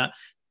it to do that.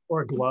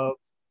 Or a glove.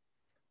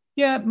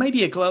 Yeah,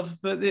 maybe a glove.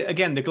 But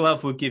again, the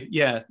glove would give,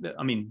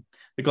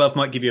 the glove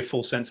might give you a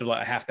full sense of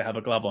like, I have to have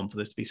a glove on for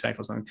this to be safe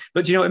or something.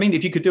 But do you know what I mean?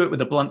 If you could do it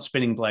with a blunt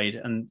spinning blade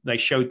and they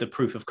showed the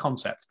proof of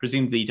concept,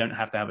 presumably you don't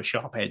have to have a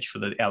sharp edge for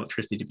the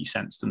electricity to be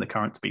sensed and the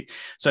current to be.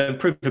 So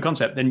proof of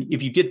concept, then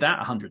if you did that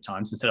 100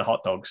 times instead of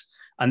hot dogs,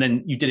 and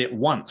then you did it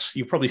once,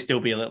 you'd probably still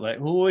be a little like,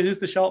 oh, here's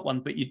the sharp one.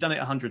 But you'd done it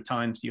 100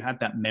 times. You had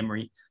that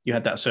memory, you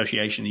had that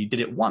association, you did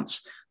it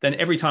once. Then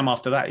every time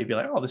after that, you'd be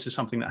like, oh, this is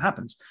something that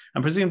happens.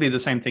 And presumably the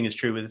same thing is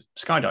true with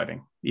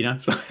skydiving.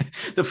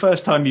 The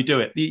first time you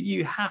do it,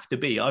 you have to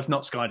be, I've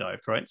not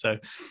skydived, right? So,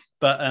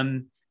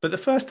 but the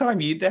first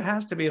time there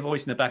has to be a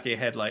voice in the back of your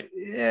head like,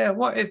 yeah,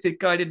 what if the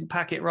guy didn't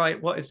pack it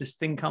right? What if this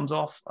thing comes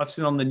off? I've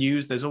seen on the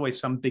news, there's always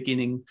some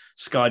beginning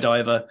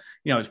skydiver,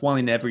 it's one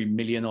in every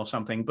million or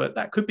something, but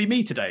that could be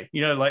me today.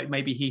 Like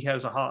maybe he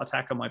has a heart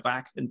attack on my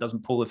back and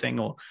doesn't pull the thing,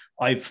 or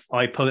I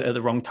pull it at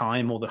the wrong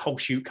time, or the whole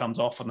chute comes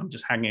off and I'm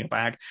just hanging a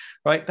bag,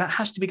 right? That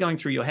has to be going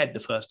through your head the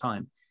first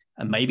time,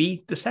 and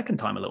maybe the second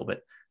time a little bit.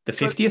 The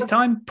 50th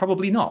time,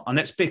 probably not. And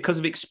that's because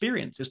of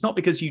experience. It's not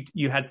because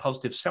you had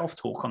positive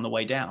self-talk on the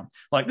way down.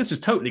 Like, this is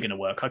totally going to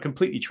work. I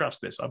completely trust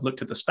this. I've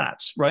looked at the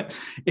stats, right?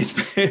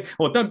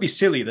 Well, don't be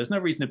silly. There's no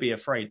reason to be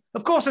afraid.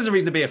 Of course there's a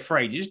reason to be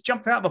afraid. You just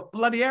jumped out of a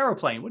bloody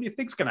aeroplane. What do you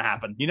think's going to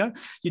happen? You're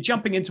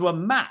jumping into a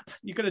map.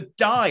 You're going to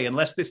die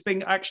unless this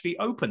thing actually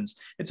opens.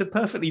 It's a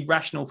perfectly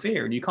rational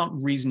fear, and you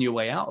can't reason your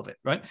way out of it,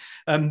 right?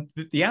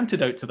 The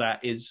antidote to that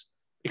is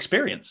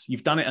experience.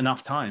 You've done it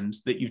enough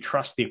times that you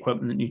trust the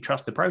equipment and you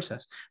trust the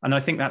process. And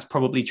I think that's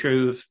probably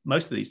true of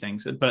most of these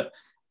things. But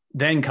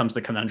then comes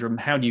the conundrum: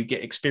 how do you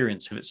get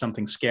experience if it's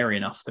something scary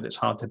enough that it's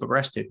hard to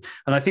progress to?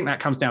 And I think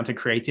that comes down to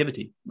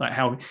creativity. Like,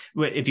 how,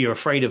 if you're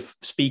afraid of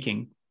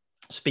speaking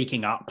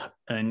up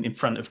and in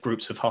front of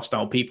groups of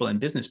hostile people in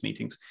business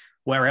meetings,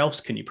 where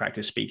else can you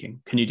practice speaking?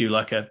 Can you do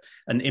like an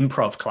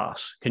improv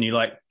class? Can you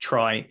like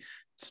try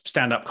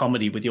stand-up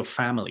comedy with your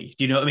family.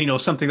 Do you know what I mean? Or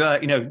something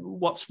like that,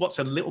 what's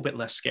a little bit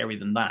less scary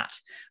than that?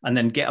 And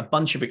then get a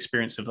bunch of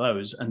experience of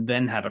those and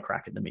then have a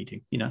crack at the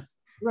meeting.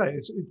 Right.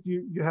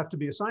 You have to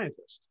be a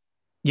scientist.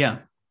 Yeah,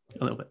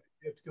 a little bit.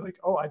 You have to be like,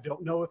 oh, I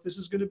don't know if this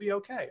is going to be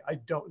okay. I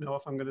don't know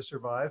if I'm going to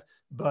survive,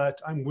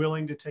 but I'm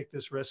willing to take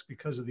this risk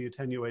because of the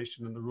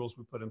attenuation and the rules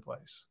we put in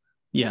place.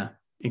 Yeah,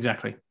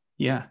 exactly.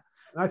 Yeah.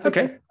 And I think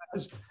okay.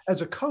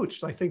 as a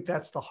coach, I think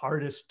that's the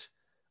hardest,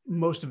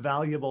 most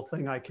valuable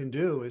thing I can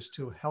do is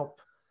to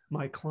help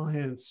my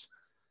clients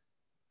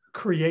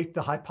create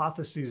the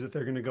hypotheses that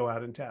they're going to go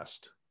out and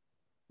test.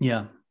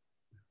 Yeah.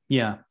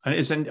 Yeah.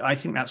 And I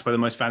think that's where the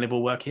most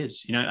valuable work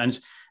is,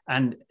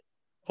 and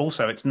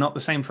also it's not the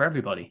same for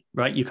everybody,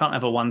 right? You can't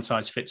have a one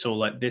size fits all,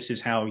 like this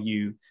is how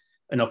you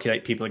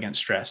inoculate people against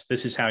stress.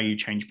 This is how you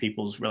change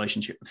people's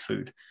relationship with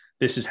food.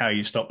 This is how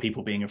you stop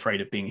people being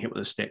afraid of being hit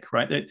with a stick,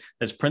 right?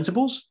 There's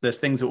principles, there's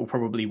things that will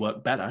probably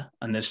work better,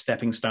 and there's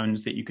stepping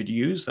stones that you could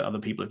use that other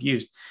people have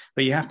used.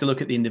 But you have to look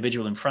at the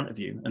individual in front of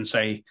you and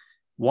say,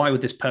 why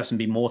would this person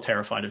be more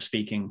terrified of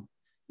speaking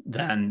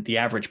than the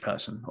average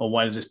person? Or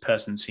why does this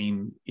person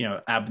seem,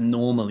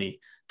 abnormally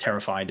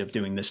terrified of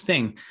doing this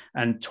thing?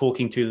 And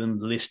talking to them,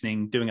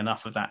 listening, doing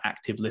enough of that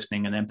active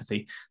listening and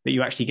empathy that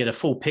you actually get a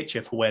full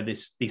picture for where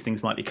these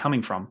things might be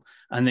coming from.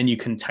 And then you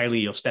can tailor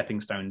your stepping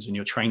stones and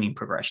your training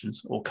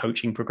progressions or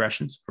coaching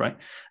progressions, right?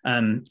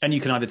 And you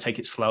can either take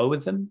it slower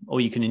with them, or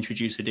you can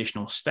introduce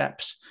additional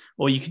steps,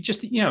 or you could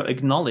just,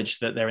 acknowledge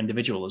that they're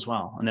individual as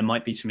well. And there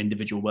might be some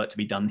individual work to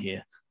be done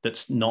here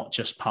that's not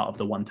just part of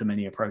the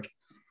one-to-many approach.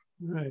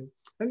 Right.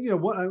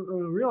 And, what I'm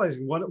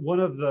realizing, one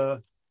of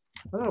the,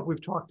 I don't know if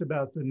we've talked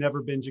about the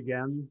never binge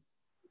again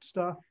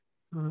stuff.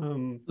 A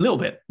little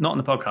bit, not on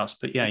the podcast,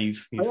 but yeah,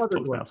 you've talked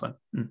about that.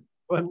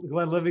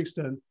 Glenn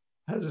Livingston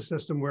has a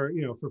system where,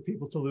 for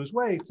people to lose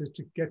weight,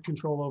 to get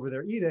control over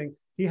their eating,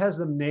 he has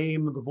them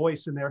name the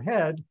voice in their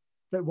head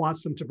that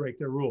wants them to break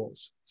their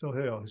rules. So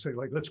he'll say,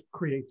 like, let's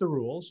create the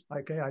rules.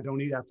 Okay, I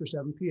don't eat after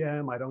 7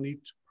 p.m. I don't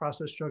eat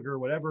processed sugar,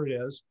 whatever it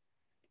is.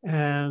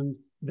 And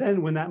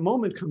then when that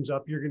moment comes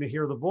up, you're going to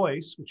hear the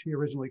voice, which he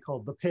originally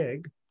called the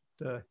pig.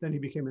 Then he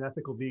became an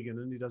ethical vegan,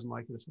 and he doesn't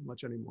like it so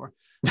much anymore.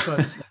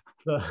 But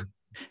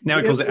now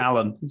he calls it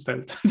Alan instead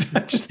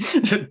of just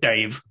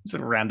Dave. It's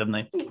a random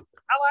name.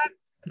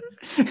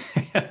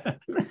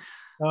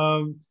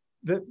 Alan.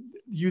 That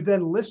you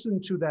then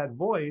listen to that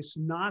voice.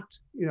 Not,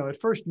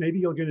 at first maybe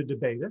you're going to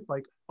debate it,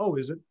 like, oh,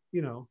 is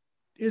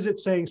it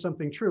saying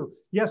something true?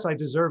 Yes, I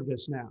deserve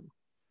this now.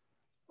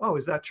 Oh,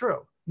 is that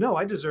true? No,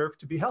 I deserve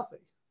to be healthy,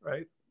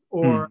 right?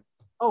 Or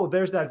oh,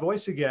 there's that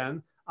voice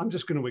again. I'm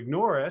just going to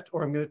ignore it,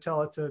 or I'm going to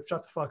tell it to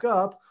shut the fuck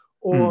up,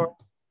 or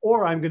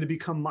I'm going to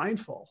become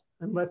mindful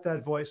and let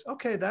that voice.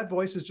 Okay, that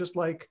voice is just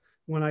like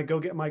when I go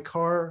get my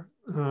car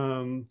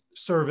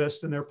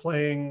serviced and they're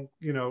playing,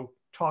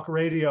 talk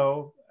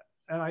radio,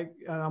 and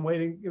I'm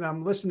waiting,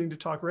 I'm listening to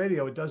talk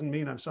radio. It doesn't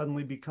mean I'm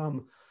suddenly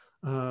become,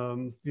 a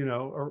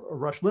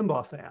Rush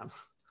Limbaugh fan.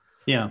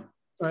 Yeah,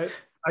 right.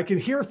 I can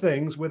hear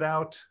things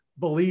without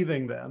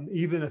believing them,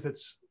 even if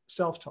it's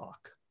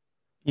self-talk.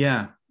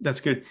 Yeah, that's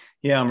good.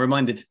 Yeah, I'm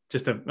reminded,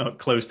 just to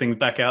close things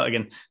back out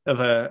again, of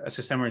a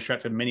Systema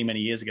instructor many, many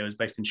years ago, who was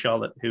based in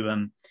Charlotte, who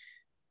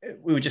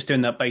we were just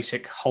doing that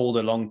basic hold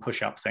a long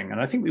push-up thing.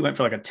 And I think we went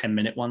for like a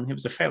 10-minute one. It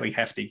was a fairly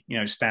hefty,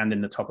 stand in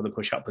the top of the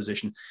push-up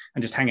position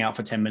and just hang out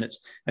for 10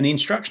 minutes. And the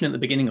instruction at the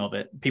beginning of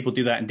it, people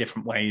do that in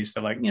different ways.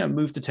 They're like,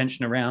 move the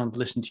tension around,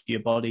 listen to your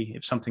body.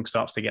 If something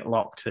starts to get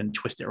locked, then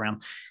twist it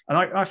around. And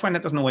I find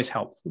that doesn't always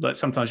help. But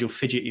sometimes you'll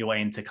fidget your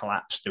way into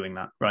collapse doing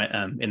that, right,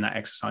 in that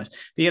exercise. But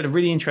he had a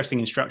really interesting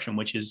instruction,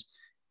 which is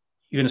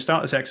you're going to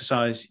start this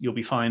exercise. You'll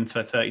be fine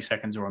for 30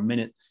 seconds or a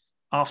minute.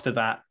 After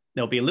that,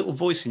 there'll be a little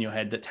voice in your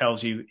head that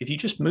tells you, if you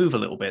just move a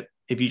little bit,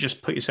 if you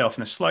just put yourself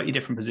in a slightly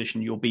different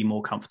position, you'll be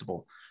more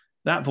comfortable.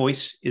 That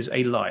voice is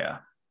a liar,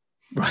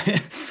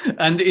 right?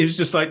 And it's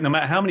just like, no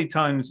matter how many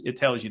times it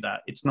tells you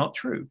that, it's not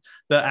true.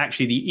 That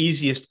actually the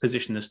easiest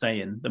position to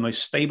stay in, the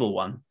most stable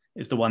one,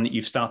 is the one that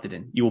you've started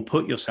in. You will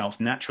put yourself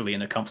naturally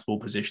in a comfortable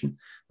position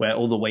where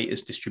all the weight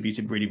is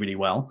distributed really, really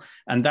well.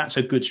 And that's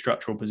a good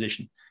structural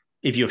position.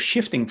 If you're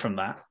shifting from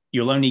that,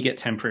 you'll only get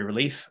temporary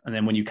relief. And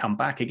then when you come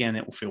back again,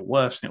 it will feel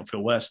worse and it'll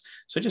feel worse.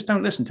 So just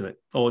don't listen to it,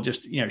 or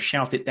just,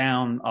 shout it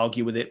down,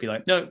 argue with it, be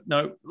like, no,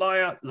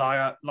 liar,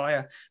 liar,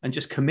 liar, and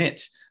just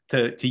commit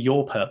to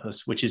your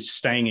purpose, which is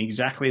staying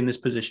exactly in this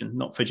position,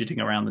 not fidgeting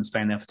around and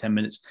staying there for 10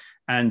 minutes.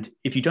 And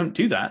if you don't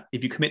do that,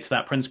 if you commit to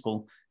that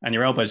principle and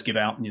your elbows give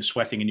out and you're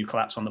sweating and you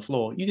collapse on the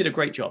floor, you did a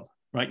great job.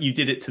 Right, you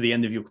did it to the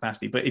end of your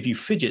capacity. But if you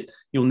fidget,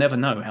 you'll never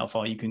know how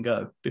far you can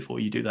go before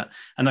you do that.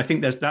 And I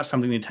think that's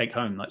something to take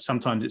home. Like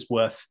sometimes it's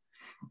worth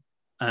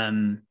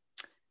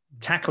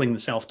tackling the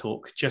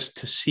self-talk just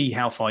to see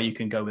how far you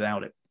can go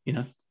without it.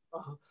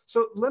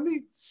 So let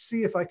me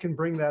see if I can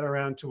bring that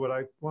around to what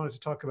I wanted to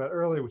talk about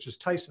earlier, which is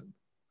Tyson.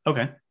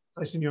 Okay.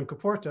 Tyson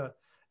Yunkaporta.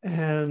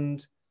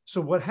 And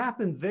so what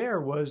happened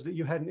there was that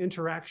you had an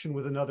interaction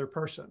with another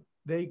person.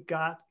 They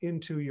got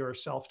into your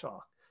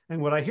self-talk.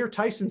 And what I hear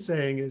Tyson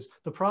saying is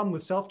the problem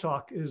with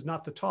self-talk is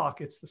not the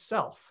talk, it's the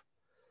self.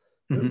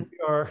 that Mm-hmm. we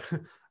are,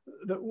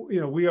 that,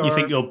 you know, we You are,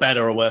 think you're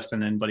better or worse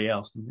than anybody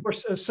else? we're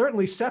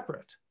certainly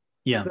separate.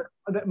 Yeah.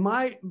 That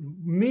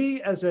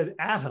me as an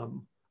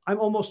atom, I'm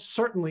almost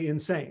certainly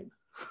insane.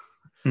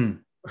 Mm.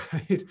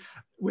 Right?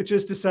 Which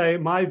is to say,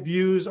 my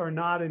views are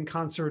not in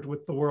concert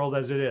with the world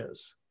as it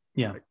is.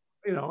 Yeah. Like,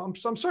 you know,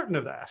 I'm certain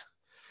of that.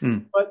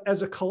 Mm. But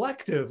as a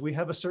collective, we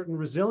have a certain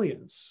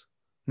resilience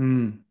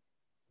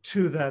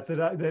to that.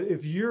 That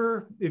if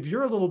you're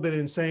a little bit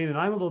insane, and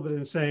I'm a little bit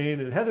insane,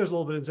 and Heather's a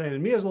little bit insane,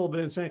 and Mia's a little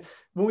bit insane,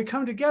 when we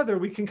come together,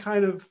 we can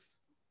kind of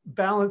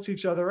balance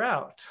each other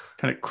out.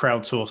 Kind of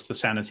crowdsource the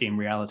sanity in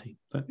reality.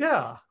 But,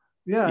 yeah.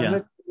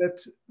 And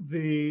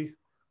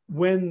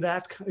when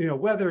that, you know,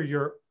 whether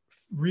you're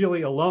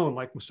really alone,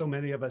 like so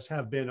many of us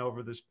have been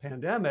over this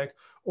pandemic,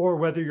 or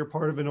whether you're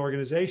part of an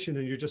organization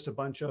and you're just a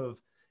bunch of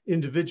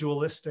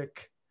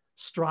individualistic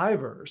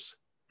strivers.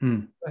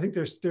 I think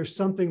there's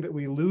something that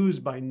we lose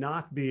by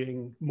not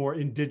being more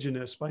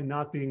indigenous, by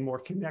not being more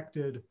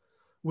connected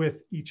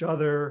with each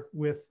other,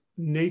 with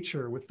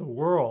nature, with the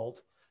world.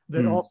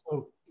 That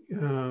also,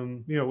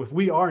 you know, if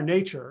we are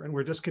nature and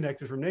we're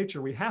disconnected from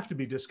nature, we have to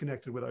be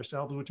disconnected with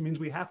ourselves, which means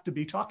we have to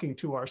be talking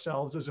to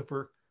ourselves as if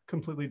we're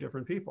completely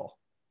different people.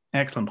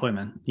 Excellent point,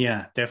 man.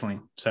 Yeah,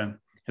 definitely. So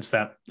it's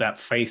that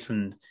faith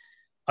and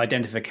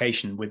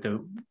identification with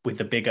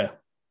the bigger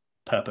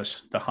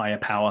purpose, the higher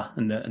power,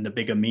 and the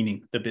bigger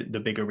meaning, the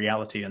bigger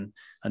reality, and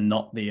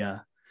not the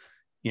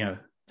you know,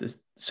 there's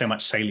so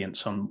much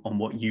salience on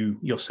what you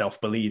yourself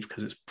believe,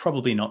 because it's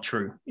probably not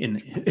true in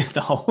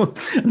the whole,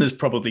 and there's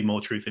probably more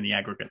truth in the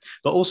aggregate.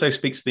 But also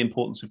speaks to the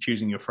importance of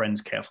choosing your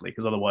friends carefully,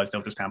 because otherwise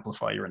they'll just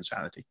amplify your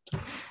insanity.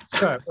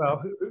 Right.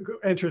 Well,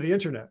 enter the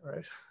internet,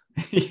 right?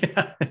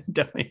 Yeah,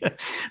 definitely.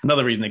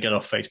 Another reason to get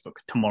off Facebook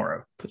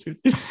tomorrow.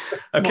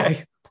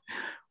 Okay.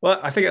 Well,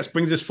 I think that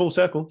brings us full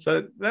circle.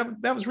 So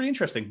that was really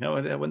interesting.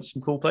 I went to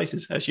some cool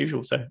places as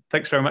usual. So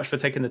thanks very much for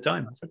taking the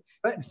time.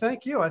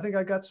 Thank you. I think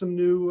I got some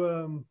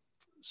new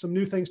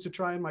things to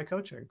try in my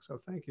coaching.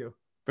 So thank you.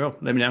 Well,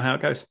 let me know how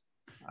it goes.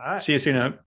 All right. See you soon, Hope.